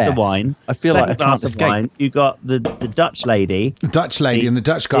I'm glass there. of wine. I feel like I Second can't glass of escape. wine. You got the Dutch lady. The Dutch lady and the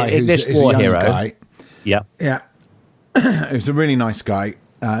Dutch guy the English who's a war young hero. guy. Yeah. Yeah. Who's a really nice guy.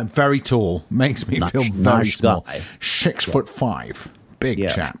 Very tall. Makes me feel very nice small. guy. 6'5". Big Yeah.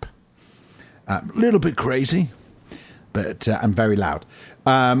 chap. A little bit crazy, but and very loud.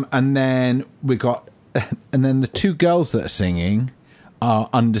 And then we got, and then the 2 girls that are singing are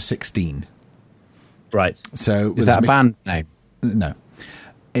under 16. Right. So Is that a band name? No,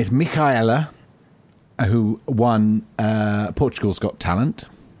 it's Micaela, who won Portugal's Got Talent.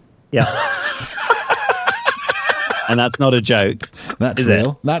 Yeah. And that's not a joke. That's Is it?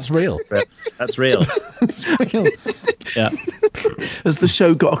 real. That's real. That's real. That's real. Yeah. Has the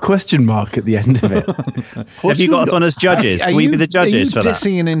show got a question mark at the end of it? Have you got us on as judges? Will you be the judges are for you that?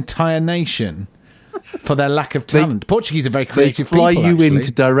 dissing an entire nation for their lack of talent? Portuguese are very They creative fly people. you in actually.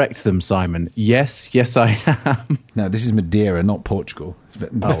 to direct them, Simon. Yes, I am. No, this is Madeira, not Portugal. It's a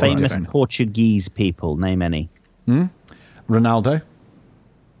bit Famous different. Portuguese people. Name any. Ronaldo.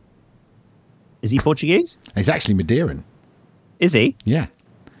 Is he Portuguese? He's actually Madeiran. Is he? Yeah.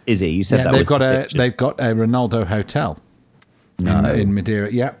 Is he? You said Yeah, that. they've with got a conviction. Ronaldo hotel in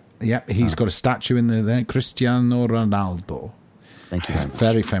Madeira. Yep. He's got a statue in there. Cristiano Ronaldo. Thank you. He's very much.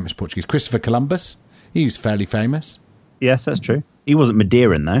 very famous Portuguese. Christopher Columbus. He was fairly famous. Yes, that's true. He wasn't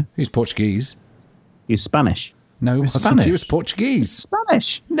Madeiran though. He's Portuguese. He was Spanish. No, he wasn't. Spanish. He was Portuguese.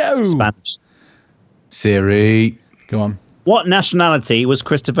 Spanish. No. Spanish. Siri. Go on. What nationality was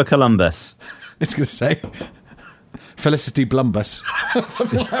Christopher Columbus? It's going to say Felicity Blumbus.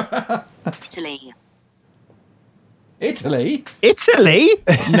 Italy. Italy? Italy?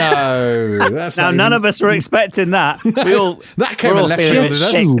 No. That's Now, not none even- of us were expecting that. We all That came we're and all left feeling a bit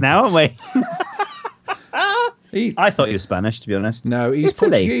shielded us. sick now, aren't we? He- I thought you were Spanish, to be honest. no, he's Italy.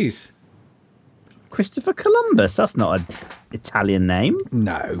 Portuguese. Christopher Columbus. That's not an Italian name.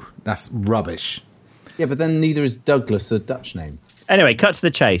 No, that's rubbish. Yeah, but then neither is Douglas a Dutch name. Anyway, cut to the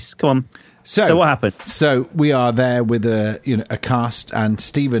chase. Come on. So So what happened? So we are there with a cast, and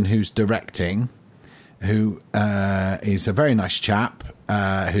Stephen, who's directing, who is a very nice chap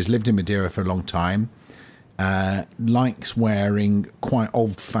who's lived in Madeira for a long time, likes wearing quite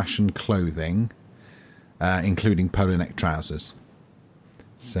old-fashioned clothing, including polo neck trousers.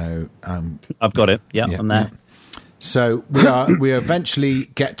 So I've got it. Yeah, yeah, I'm there. yeah. So we eventually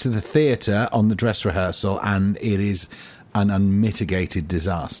get to the theatre on the dress rehearsal, and it is an unmitigated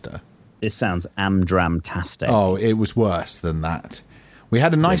disaster. This sounds amdram-tastic. Oh, it was worse than that. We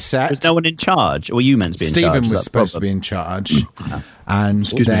had a nice set. Was no one in charge? Or were you meant to be in charge? Stephen Is was that the supposed to problem? be in charge, and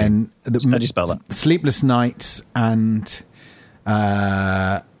Excuse me. then How do you spell that? sleepless nights and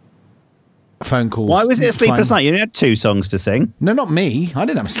phone calls. Why was it a sleepless flying- night? You only had 2 songs to sing. No, not me. I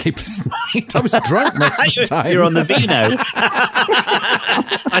didn't have a sleepless night. I was drunk most of the time. You're on the vino.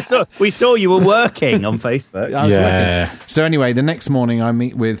 We saw you were working on Facebook. I was Yeah. working. So anyway, the next morning I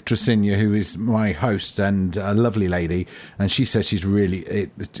meet with Trasinia, who is my host and a lovely lady, and she says she's really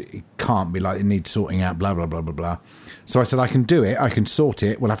it can't be like it needs sorting out, blah blah blah blah blah. So I said I can do it, I can sort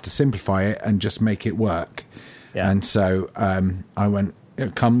it. We'll have to simplify it and just make it work. Yeah. And so I went,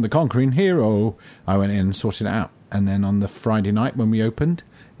 come the conquering hero. I went in and sorted it out, and then on the Friday night when we opened,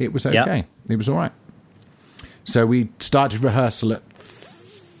 it was okay. Yeah. It was all right. So we started rehearsal at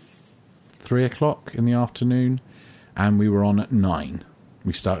 3:00 in the afternoon, and we were on at 9.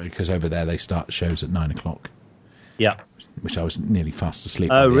 We started because over there they start shows at 9:00, Yeah. which I was nearly fast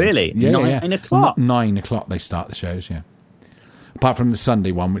asleep. Oh, by the end. really? Yeah, 9 o'clock? 9:00 they start the shows. Yeah, apart from the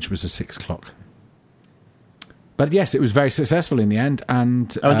Sunday one, which was at 6:00. But yes, it was very successful in the end,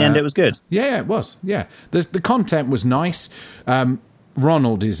 and Oh, in the end, it was good. yeah, it was. Yeah, the content was nice.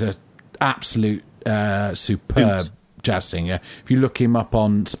 Ronald is a absolute superb jazz singer. If you look him up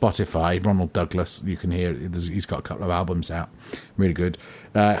on Spotify, Ronald Douglas, you can hear he's got a couple of albums out, really good.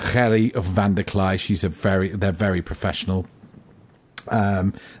 Gerry of Van der Klei, they're very professional.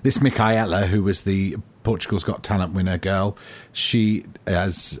 This Michaela, who was the Portugal's Got Talent winner girl, she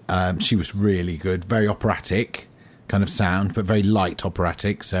was really good, very operatic kind of sound, but very light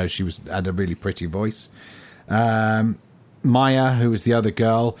operatic. So she had a really pretty voice. Maya, who was the other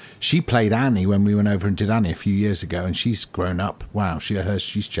girl, she played Annie when we went over and did Annie a few years ago, and she's grown up. Wow,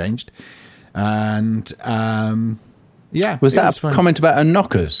 she's changed. And yeah, Was it that a fun. comment about her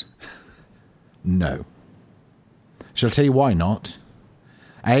knockers? No. Shall I tell you why not?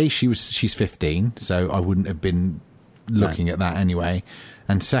 She's 15, so I wouldn't have been looking at that anyway.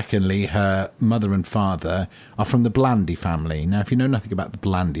 And secondly, her mother and father are from the Blandy family. Now, if you know nothing about the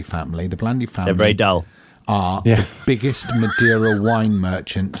Blandy family They're very dull. are the biggest Madeira wine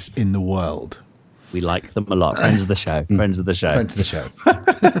merchants in the world. We like them a lot. Friends of the show. Friends of the show. Friends of the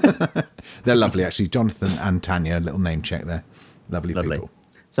show. They're lovely, actually. Jonathan and Tanya, a little name check there. Lovely people.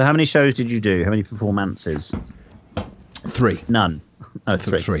 So how many shows did you do? How many performances? 3. None. Oh,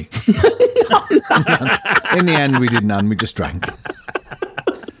 3. 3. In the end, we did none. We just drank.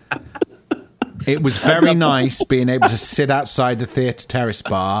 It was very nice being able to sit outside the Theatre Terrace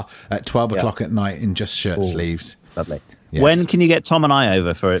bar at 12 o'clock at night in just shirt sleeves. Lovely. Yes. When can you get Tom and I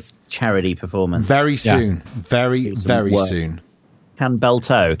over for a charity performance? Very soon. Very, some very work. soon.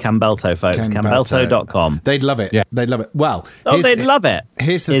 Canbelto, folks. Canbelto.com. They'd love it. Yeah. They'd love it. Well, They'd love it.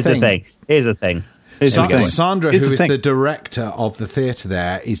 Here's the thing. Here's the thing. Here's the thing. Sandra, Here's who the is thing. the director of the theatre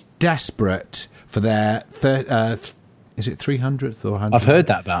there, is desperate for their is it 300th or 100th? I've heard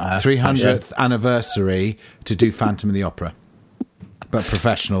that about her. 300th anniversary to do Phantom of the Opera, but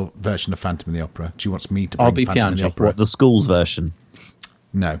professional version of Phantom of the Opera. She wants me to bring I'll be Phantom of the Piangi. Opera. What, the school's version?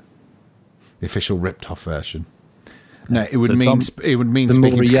 No, the official ripped off version. No, it would So mean Tom- speaking to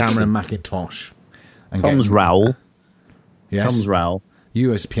Maura Cameron McIntosh. And Tom's get- Raoul. Yes, Tom's Raoul.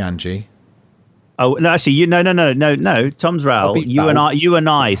 you as Piangi. Oh no! Actually, no. Tom's Raoul. I'll be You and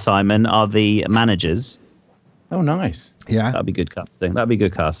I, Simon, are the managers. Oh, nice. Yeah, That'd be good casting. That'd be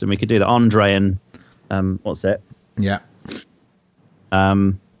good casting. We could do that. Andre and what's it? yeah.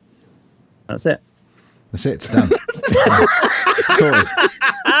 That's it. That's it. It's done. It's done. Sorted.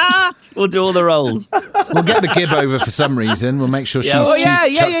 We'll do all the roles. We'll get the Gib over for some reason. We'll make sure she's chucked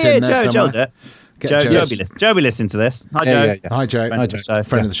in there Joe, somewhere. do it. Get Joe be listening to this. Hi, Yeah, Joe. yeah, yeah. Hi, Joe. Friend of the show.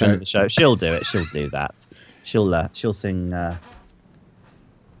 Friend of the show. Friend of the show. She'll do it. She'll do that. She'll sing.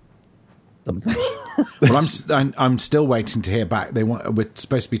 Something. Well, I'm still waiting to hear back. We're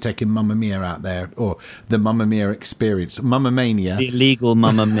supposed to be taking Mamma Mia out there, or the Mamma Mia experience, Mamma Mania. The illegal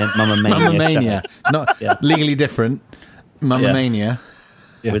Mamma Mania. Mamma Mania, show. not Yeah. legally different. Mamma Yeah. Mania.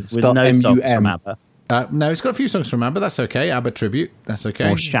 Yeah, With spelled no songs M-U-M. from ABBA. No, it's got a few songs from ABBA. That's okay. ABBA tribute. That's okay.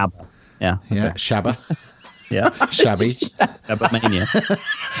 Or Shabba. Yeah. Yeah, okay. Shabba, Yeah. Shabby. Shabba Mania.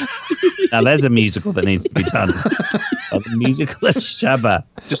 Now there's a musical that needs to be done. The musical of Shabba.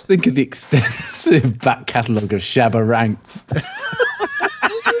 Just think of the extensive back catalogue of Shabba ranks.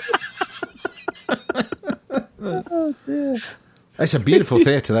 It's a beautiful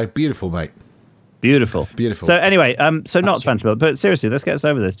theatre, though. Beautiful, mate. Beautiful. Beautiful. So anyway, so not Phantom, but seriously, let's get us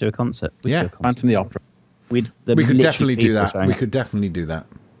over this. Do a concert. We'd Yeah. do a concert. Phantom of the Opera. We could definitely do that. We could definitely do that.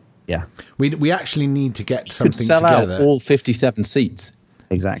 Yeah. We actually need to get Could something sell together. out all 57 seats.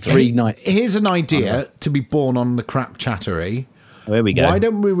 Exactly. 3 nights. Here's an idea to be born on the Crap Chattery. There we go. Why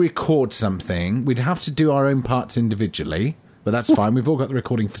don't we record something? We'd have to do our own parts individually, but that's fine. We've all got the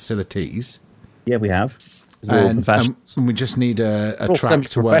recording facilities. Yeah, we have. We're all professionals. and we just need a all track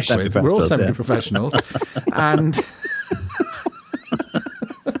to work semi-professionals. with. We're all Semi-professionals, semi-professionals. And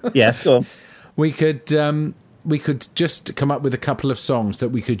Yes, go on. we could just come up with a couple of songs that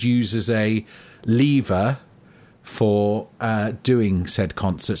we could use as a lever for doing said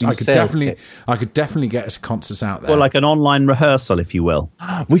concerts. I could definitely get us concerts out there. Well, like an online rehearsal, if you will.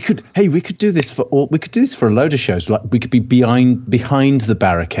 We could do this for a load of shows. Like we could be behind the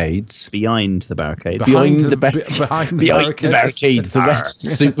barricades. Behind the barricade. behind the barricades. The West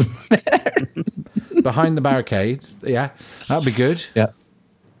Super. behind the barricades. Yeah, that'd be good. Yeah.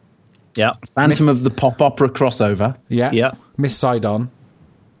 Yeah. Phantom of the Pop Opera crossover. Yeah, Yeah. Miss Sidon.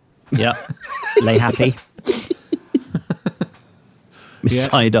 Yeah. Lay happy. Miss Yeah.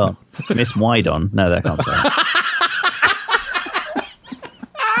 Sidon. Miss Wydon. No, that can't say.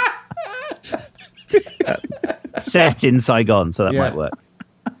 Set in Saigon, so that Yeah. might work.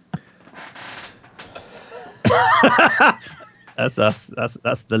 That's us.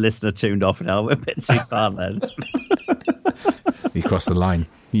 That's the listener tuned off now. We're a bit too far then. You crossed the line.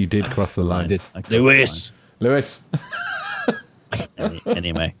 You did cross the line. Lewis. Lewis.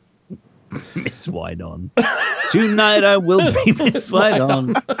 Anyway. Miss Wydon. Tonight I will be Miss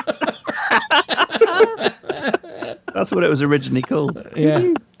Wydon. That's what it was originally called. Yeah.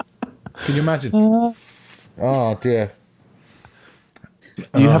 Can you imagine? Oh dear.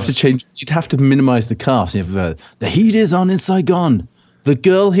 You have to change. You'd have to minimize the cast. You have the heat is on in Saigon. The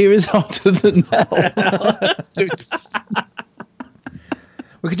girl here is hotter than hell.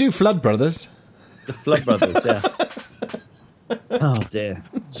 We could do Flood Brothers. The Flood Brothers, yeah. Oh dear.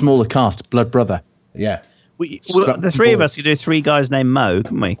 Smaller cast, Blood Brother. Yeah. The three of us could do Three Guys Named Mo,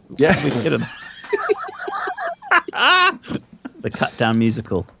 couldn't we? Yeah. We could have. The cut down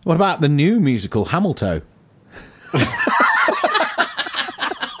musical. What about the new musical Hamilton?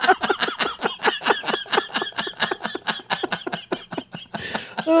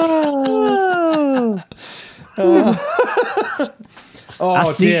 Oh,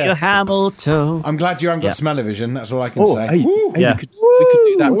 I see dear. your Hamilton. I'm glad you haven't got Yeah. smell-o-vision. That's all I can Oh, say. hey, Yeah. we could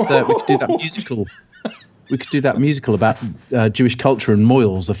do that. We could do that musical. We could do that musical about Jewish culture and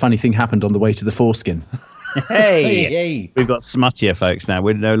Moyles. A funny thing happened on the way to the foreskin. Hey. Hey. We've got smuttier folks now.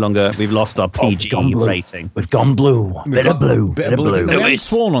 We've lost our PG gone blue. rating. We've gone blue. Bit of blue. Bit of blue. We haven't Lewis.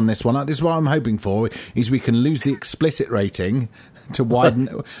 sworn on this one. This is what I'm hoping for, is we can lose the explicit rating to widen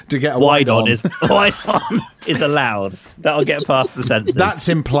to get a Wide on on. is allowed. That'll get past the censors. That's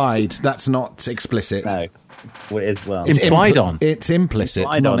implied. That's not explicit. no. Well, it is well. It's Implied on. It's implicit,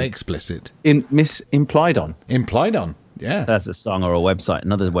 Implied not on. explicit. Implied on. Implied on. Yeah, That's a song or a website,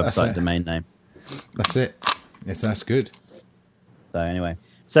 another website it. domain name. that's it. Yes, that's good. So anyway,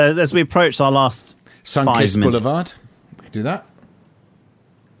 so as we approach our last 5 Sunkissed minutes, Boulevard. We could do that.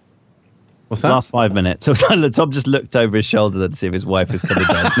 What's that? last 5 minutes. So Tom just looked over his shoulder to see if his wife is coming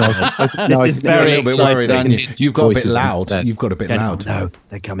downstairs. No, This is You're a very little bit exciting. worried, aren't you? You've got a bit Voices loud. upstairs. You've got a bit loud. No,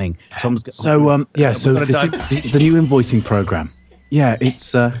 they're coming. Tom's got, So we're this gonna is the new invoicing program. Yeah,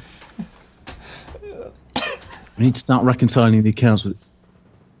 it's we need to start reconciling the accounts with.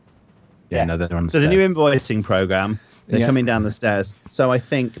 Yeah, no, they're on the So the stairs. new invoicing program, they're Yeah. coming down the stairs. So I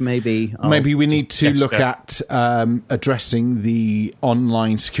think maybe Maybe we need to just look gesture. at addressing the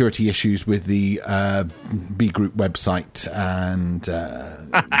online security issues with the B Group website and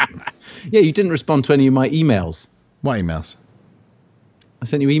Yeah, you didn't respond to any of my emails. what emails? I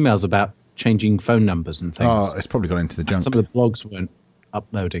sent you emails about changing phone numbers and things. Oh, it's probably gone into the junk. Some of the blogs weren't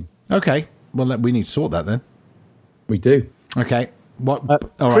uploading. Okay, well, we need to sort that then. We do. Okay, what? All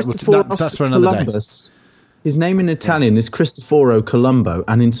right, Christopher that's for another day. Columbus. His name in Italian is Cristoforo Colombo,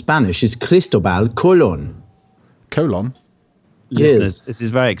 and in Spanish is Cristobal Colon. Colon. Listeners, Yes. this is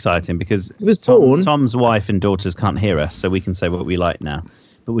very exciting because He was born. Tom's wife and daughters can't hear us, so we can say what we like now.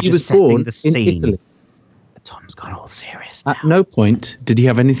 But we're He just was setting born the in scene. Italy. Tom's gone all serious now. At no point did he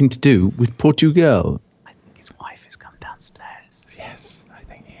have anything to do with Portugal. I think his wife has come downstairs. Yes, I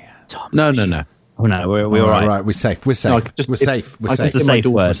think yeah. Tom, No. Oh no, we're all right. Right, we're safe. We're safe. No, I just- we're safe. We're I safe. What's the Get my safe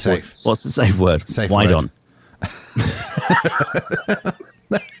daughter word? safe. What's the safe word? Safe Wide word. on.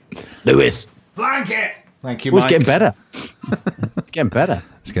 Lewis. Blanket. Thank you, Well, it's Mike. getting better. getting better.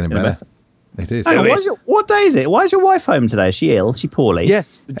 It's getting better. It is. Hang on, Lewis. what day is it? Why is your wife home today? Is she ill? Is she poorly?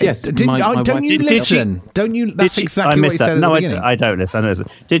 Yes. Don't my wife- you Did she- listen? Don't you? That's Did she- exactly I what missed he that. said at No, the beginning. I don't listen.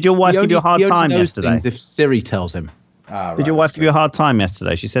 Did your wife He give you a hard only time knows yesterday? things if Siri tells him. Ah, Did your right, wife that's give you a hard time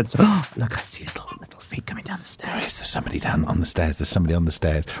yesterday? She said, oh, "Look, I see little feet coming down the good. stairs." There's somebody down on the stairs. There's somebody on the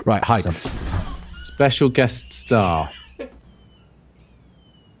stairs. Right, hi. Special guest star.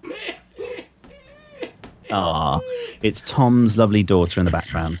 Ah, it's Tom's lovely daughter in the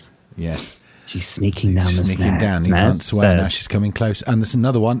background. Yes. She's sneaking down the Sneaking down. You can't swear now. She's coming close. And there's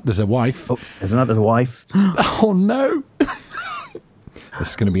another one. There's a wife. Oh, there's another wife. Oh, no.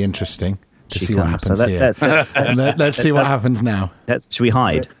 This is going to be interesting to see what happens here. Let's see what happens now. Should we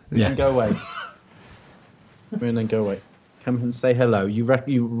hide? Yeah. Go away. And then go away. Come and say hello.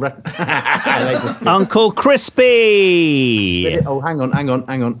 Uncle Crispy. Oh, hang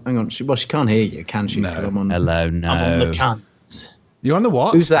on. She can't hear you, can she? No. Hello, no. I'm on the cunt. You're on the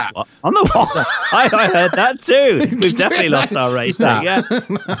what? Who's that? What? On the what? I heard that too. We've definitely lost our rating. Yeah.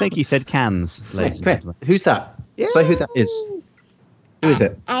 I think he said cans, ladies and gentlemen. Who's that? Yeah. Say who that is. Who is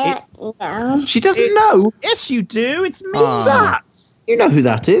it? I don't know. She doesn't know. Yes, you do. It's me. Who's that? You know who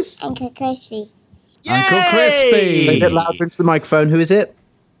that is. Uncle Crispy. Uncle Crispy. Say it louder into the microphone. Who is it?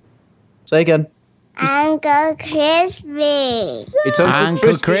 Say again. Uncle Crispy. It's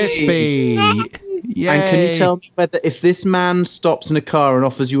Uncle Crispy. Yay. And can you tell me whether if this man stops in a car and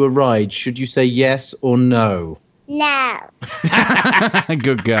offers you a ride, should you say yes or no? No.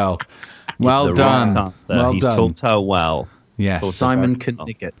 Good girl. Well The done. right answer. Well He's done. talked her well. Yes. Simon very well.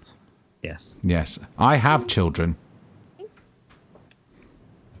 Knigget. Yes. Yes. I have children.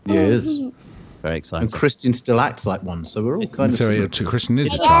 Yes. Very exciting. And Christian still acts like one, so we're all kind Sorry, of... Christian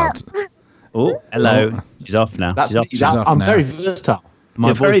is a child. Oh, hello. She's off now. That's She's off. me. She's off I'm now. very versatile. My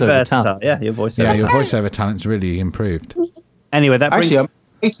You're very voiceover versatile. talent. Yeah, your voice. Yeah, your voiceover talent's really improved. Anyway, that brings... Actually, I'm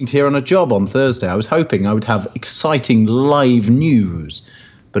waiting to hear on a job on Thursday. I was hoping I would have exciting live news,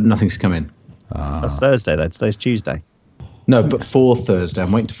 but nothing's come in. That's Thursday, though. Today's Tuesday. No, but for Thursday,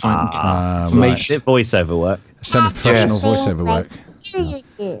 I'm waiting to find Right. Is it voiceover work? Semi-professional voiceover work.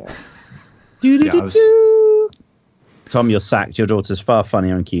 Yeah, I was, Tom, you're sacked. Your daughter's far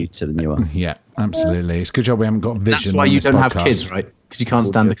funnier and cuter than you are. Yeah, absolutely. It's a good job we haven't got vision. that's why on you this don't have podcast. kids, right? Because you can't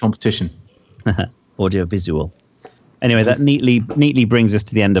stand the competition. Audio visual. Anyway, that neatly brings us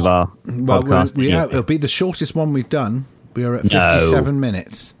to the end of our Well, podcast. it'll be the shortest one we've done. We are at 57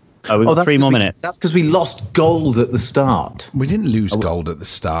 minutes. Oh, we've got that's 3 more 'cause minutes. That's because we lost gold at the start. We didn't lose gold at the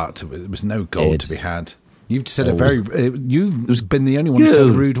start. There was no gold Did. to be had. You've said a very. You've been the only one who said a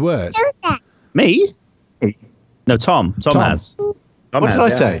good. rude word. Me? No, Tom. Tom has. Tom What has, did I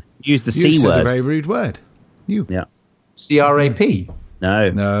yeah. say? Use the You C said a word. very rude word. You. Yeah. CRAP.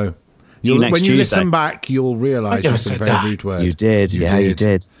 No. No. next When you Tuesday. listen back, you'll realise never you said a said very that. rude word. You did. You Yeah, you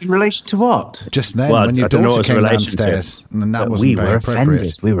did. In relation to what? Just then, Well, when your I don't know daughter what came relation to. downstairs, and that But wasn't we very were appropriate.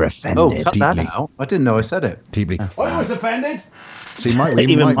 offended. We were offended. Oh, cut Deeply. that out. I didn't know I said it. Deeply. Oh, I was offended. See, Mike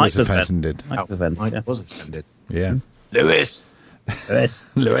Even was Mike was offended. Mike was offended. I Yeah. was offended. Yeah. Lewis. Yes.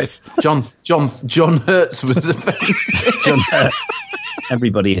 Lewis. John Hurts was offended. John hurt.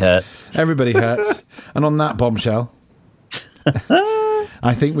 Everybody hurts. Everybody hurts. And on that bombshell,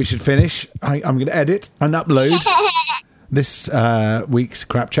 I think we should finish. I'm going to edit and upload this week's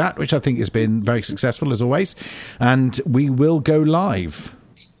Crap Chat, which I think has been very successful as always. And we will go live.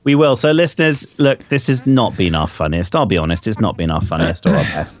 We will. So, listeners, look, this has not been our funniest. I'll be honest, it's not been our funniest or our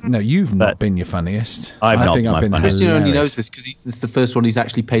best. No, you've not But been your funniest. I've I not think been I've my been funniest. Christian only hilarious. knows this because it's the first one he's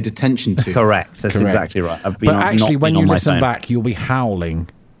actually paid attention to. Correct. That's Correct. exactly right. I've been But actually, when you on my listen phone. back, you'll be howling.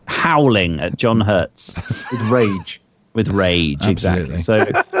 Howling at John Hurts With rage. with rage. Absolutely.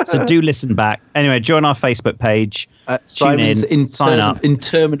 Exactly. So do listen back. Anyway, join our Facebook page. Tune Simon's in. Sign up.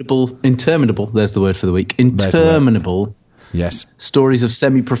 interminable, there's the word for the week, the word. interminable Yes. stories of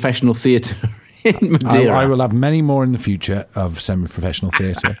semi-professional theatre in Madeira. I will have many more in the future of semi-professional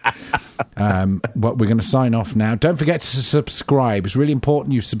theatre. What we're going to sign off now. Don't forget to subscribe. It's really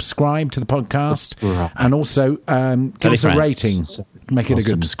important you subscribe to the podcast. Subscribe. And also give us a friends. rating. Make it a good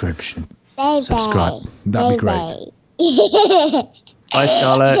subscription. Baby. Subscribe. That'd be great. Bye,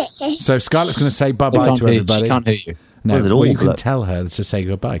 Scarlett. So Scarlett's going to say bye-bye to everybody. She can't hear you. No, Was it well, you awful? can tell her to say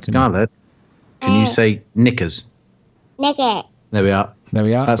goodbye. couldn't you? Scarlett, can you say knickers? Nigger. There we are. There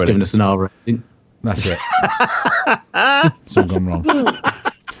we are. That's given us an R rating. That's it. It's all gone wrong.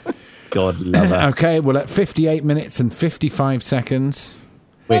 God love her. Okay, well, at 58 minutes and 55 seconds,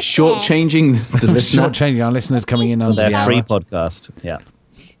 We're shortchanging the listener. shortchanging our listeners coming in under the Their hour. free podcast. Yeah.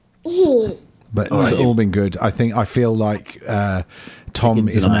 But it's all been good. I feel like Tom Chicken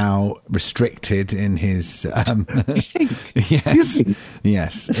is tonight. now restricted in his yes,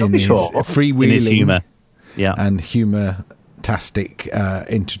 yes, in his sure. In his freewheeling humour. Yeah. and humour-tastic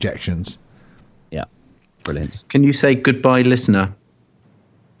interjections. Yeah. Brilliant. Can you say goodbye, listener?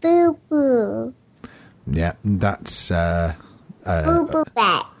 Boo boo. Yeah, that's Boo boo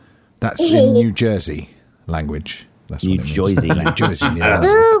bat. in New Jersey language. That's New what it means. Jersey. New Jersey. Yeah.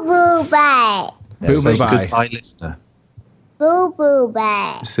 Boo boo bat. Boo Say bye bye. goodbye, listener. Boo Boo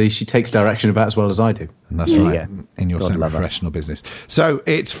Bear. See, she takes direction about as well as I do. And that's right, Yeah. in your God love her. semi-professional business. So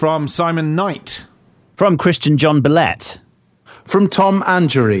it's from Simon Knight. From Christian John Billette. From Tom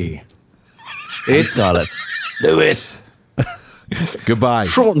Angery. It's Scarlett. Lewis. Goodbye.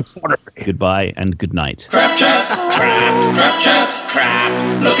 Sean Connery. Goodbye and good night. Crap chat, crap, crap chat, crap.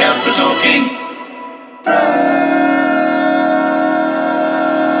 Look out, we're talking.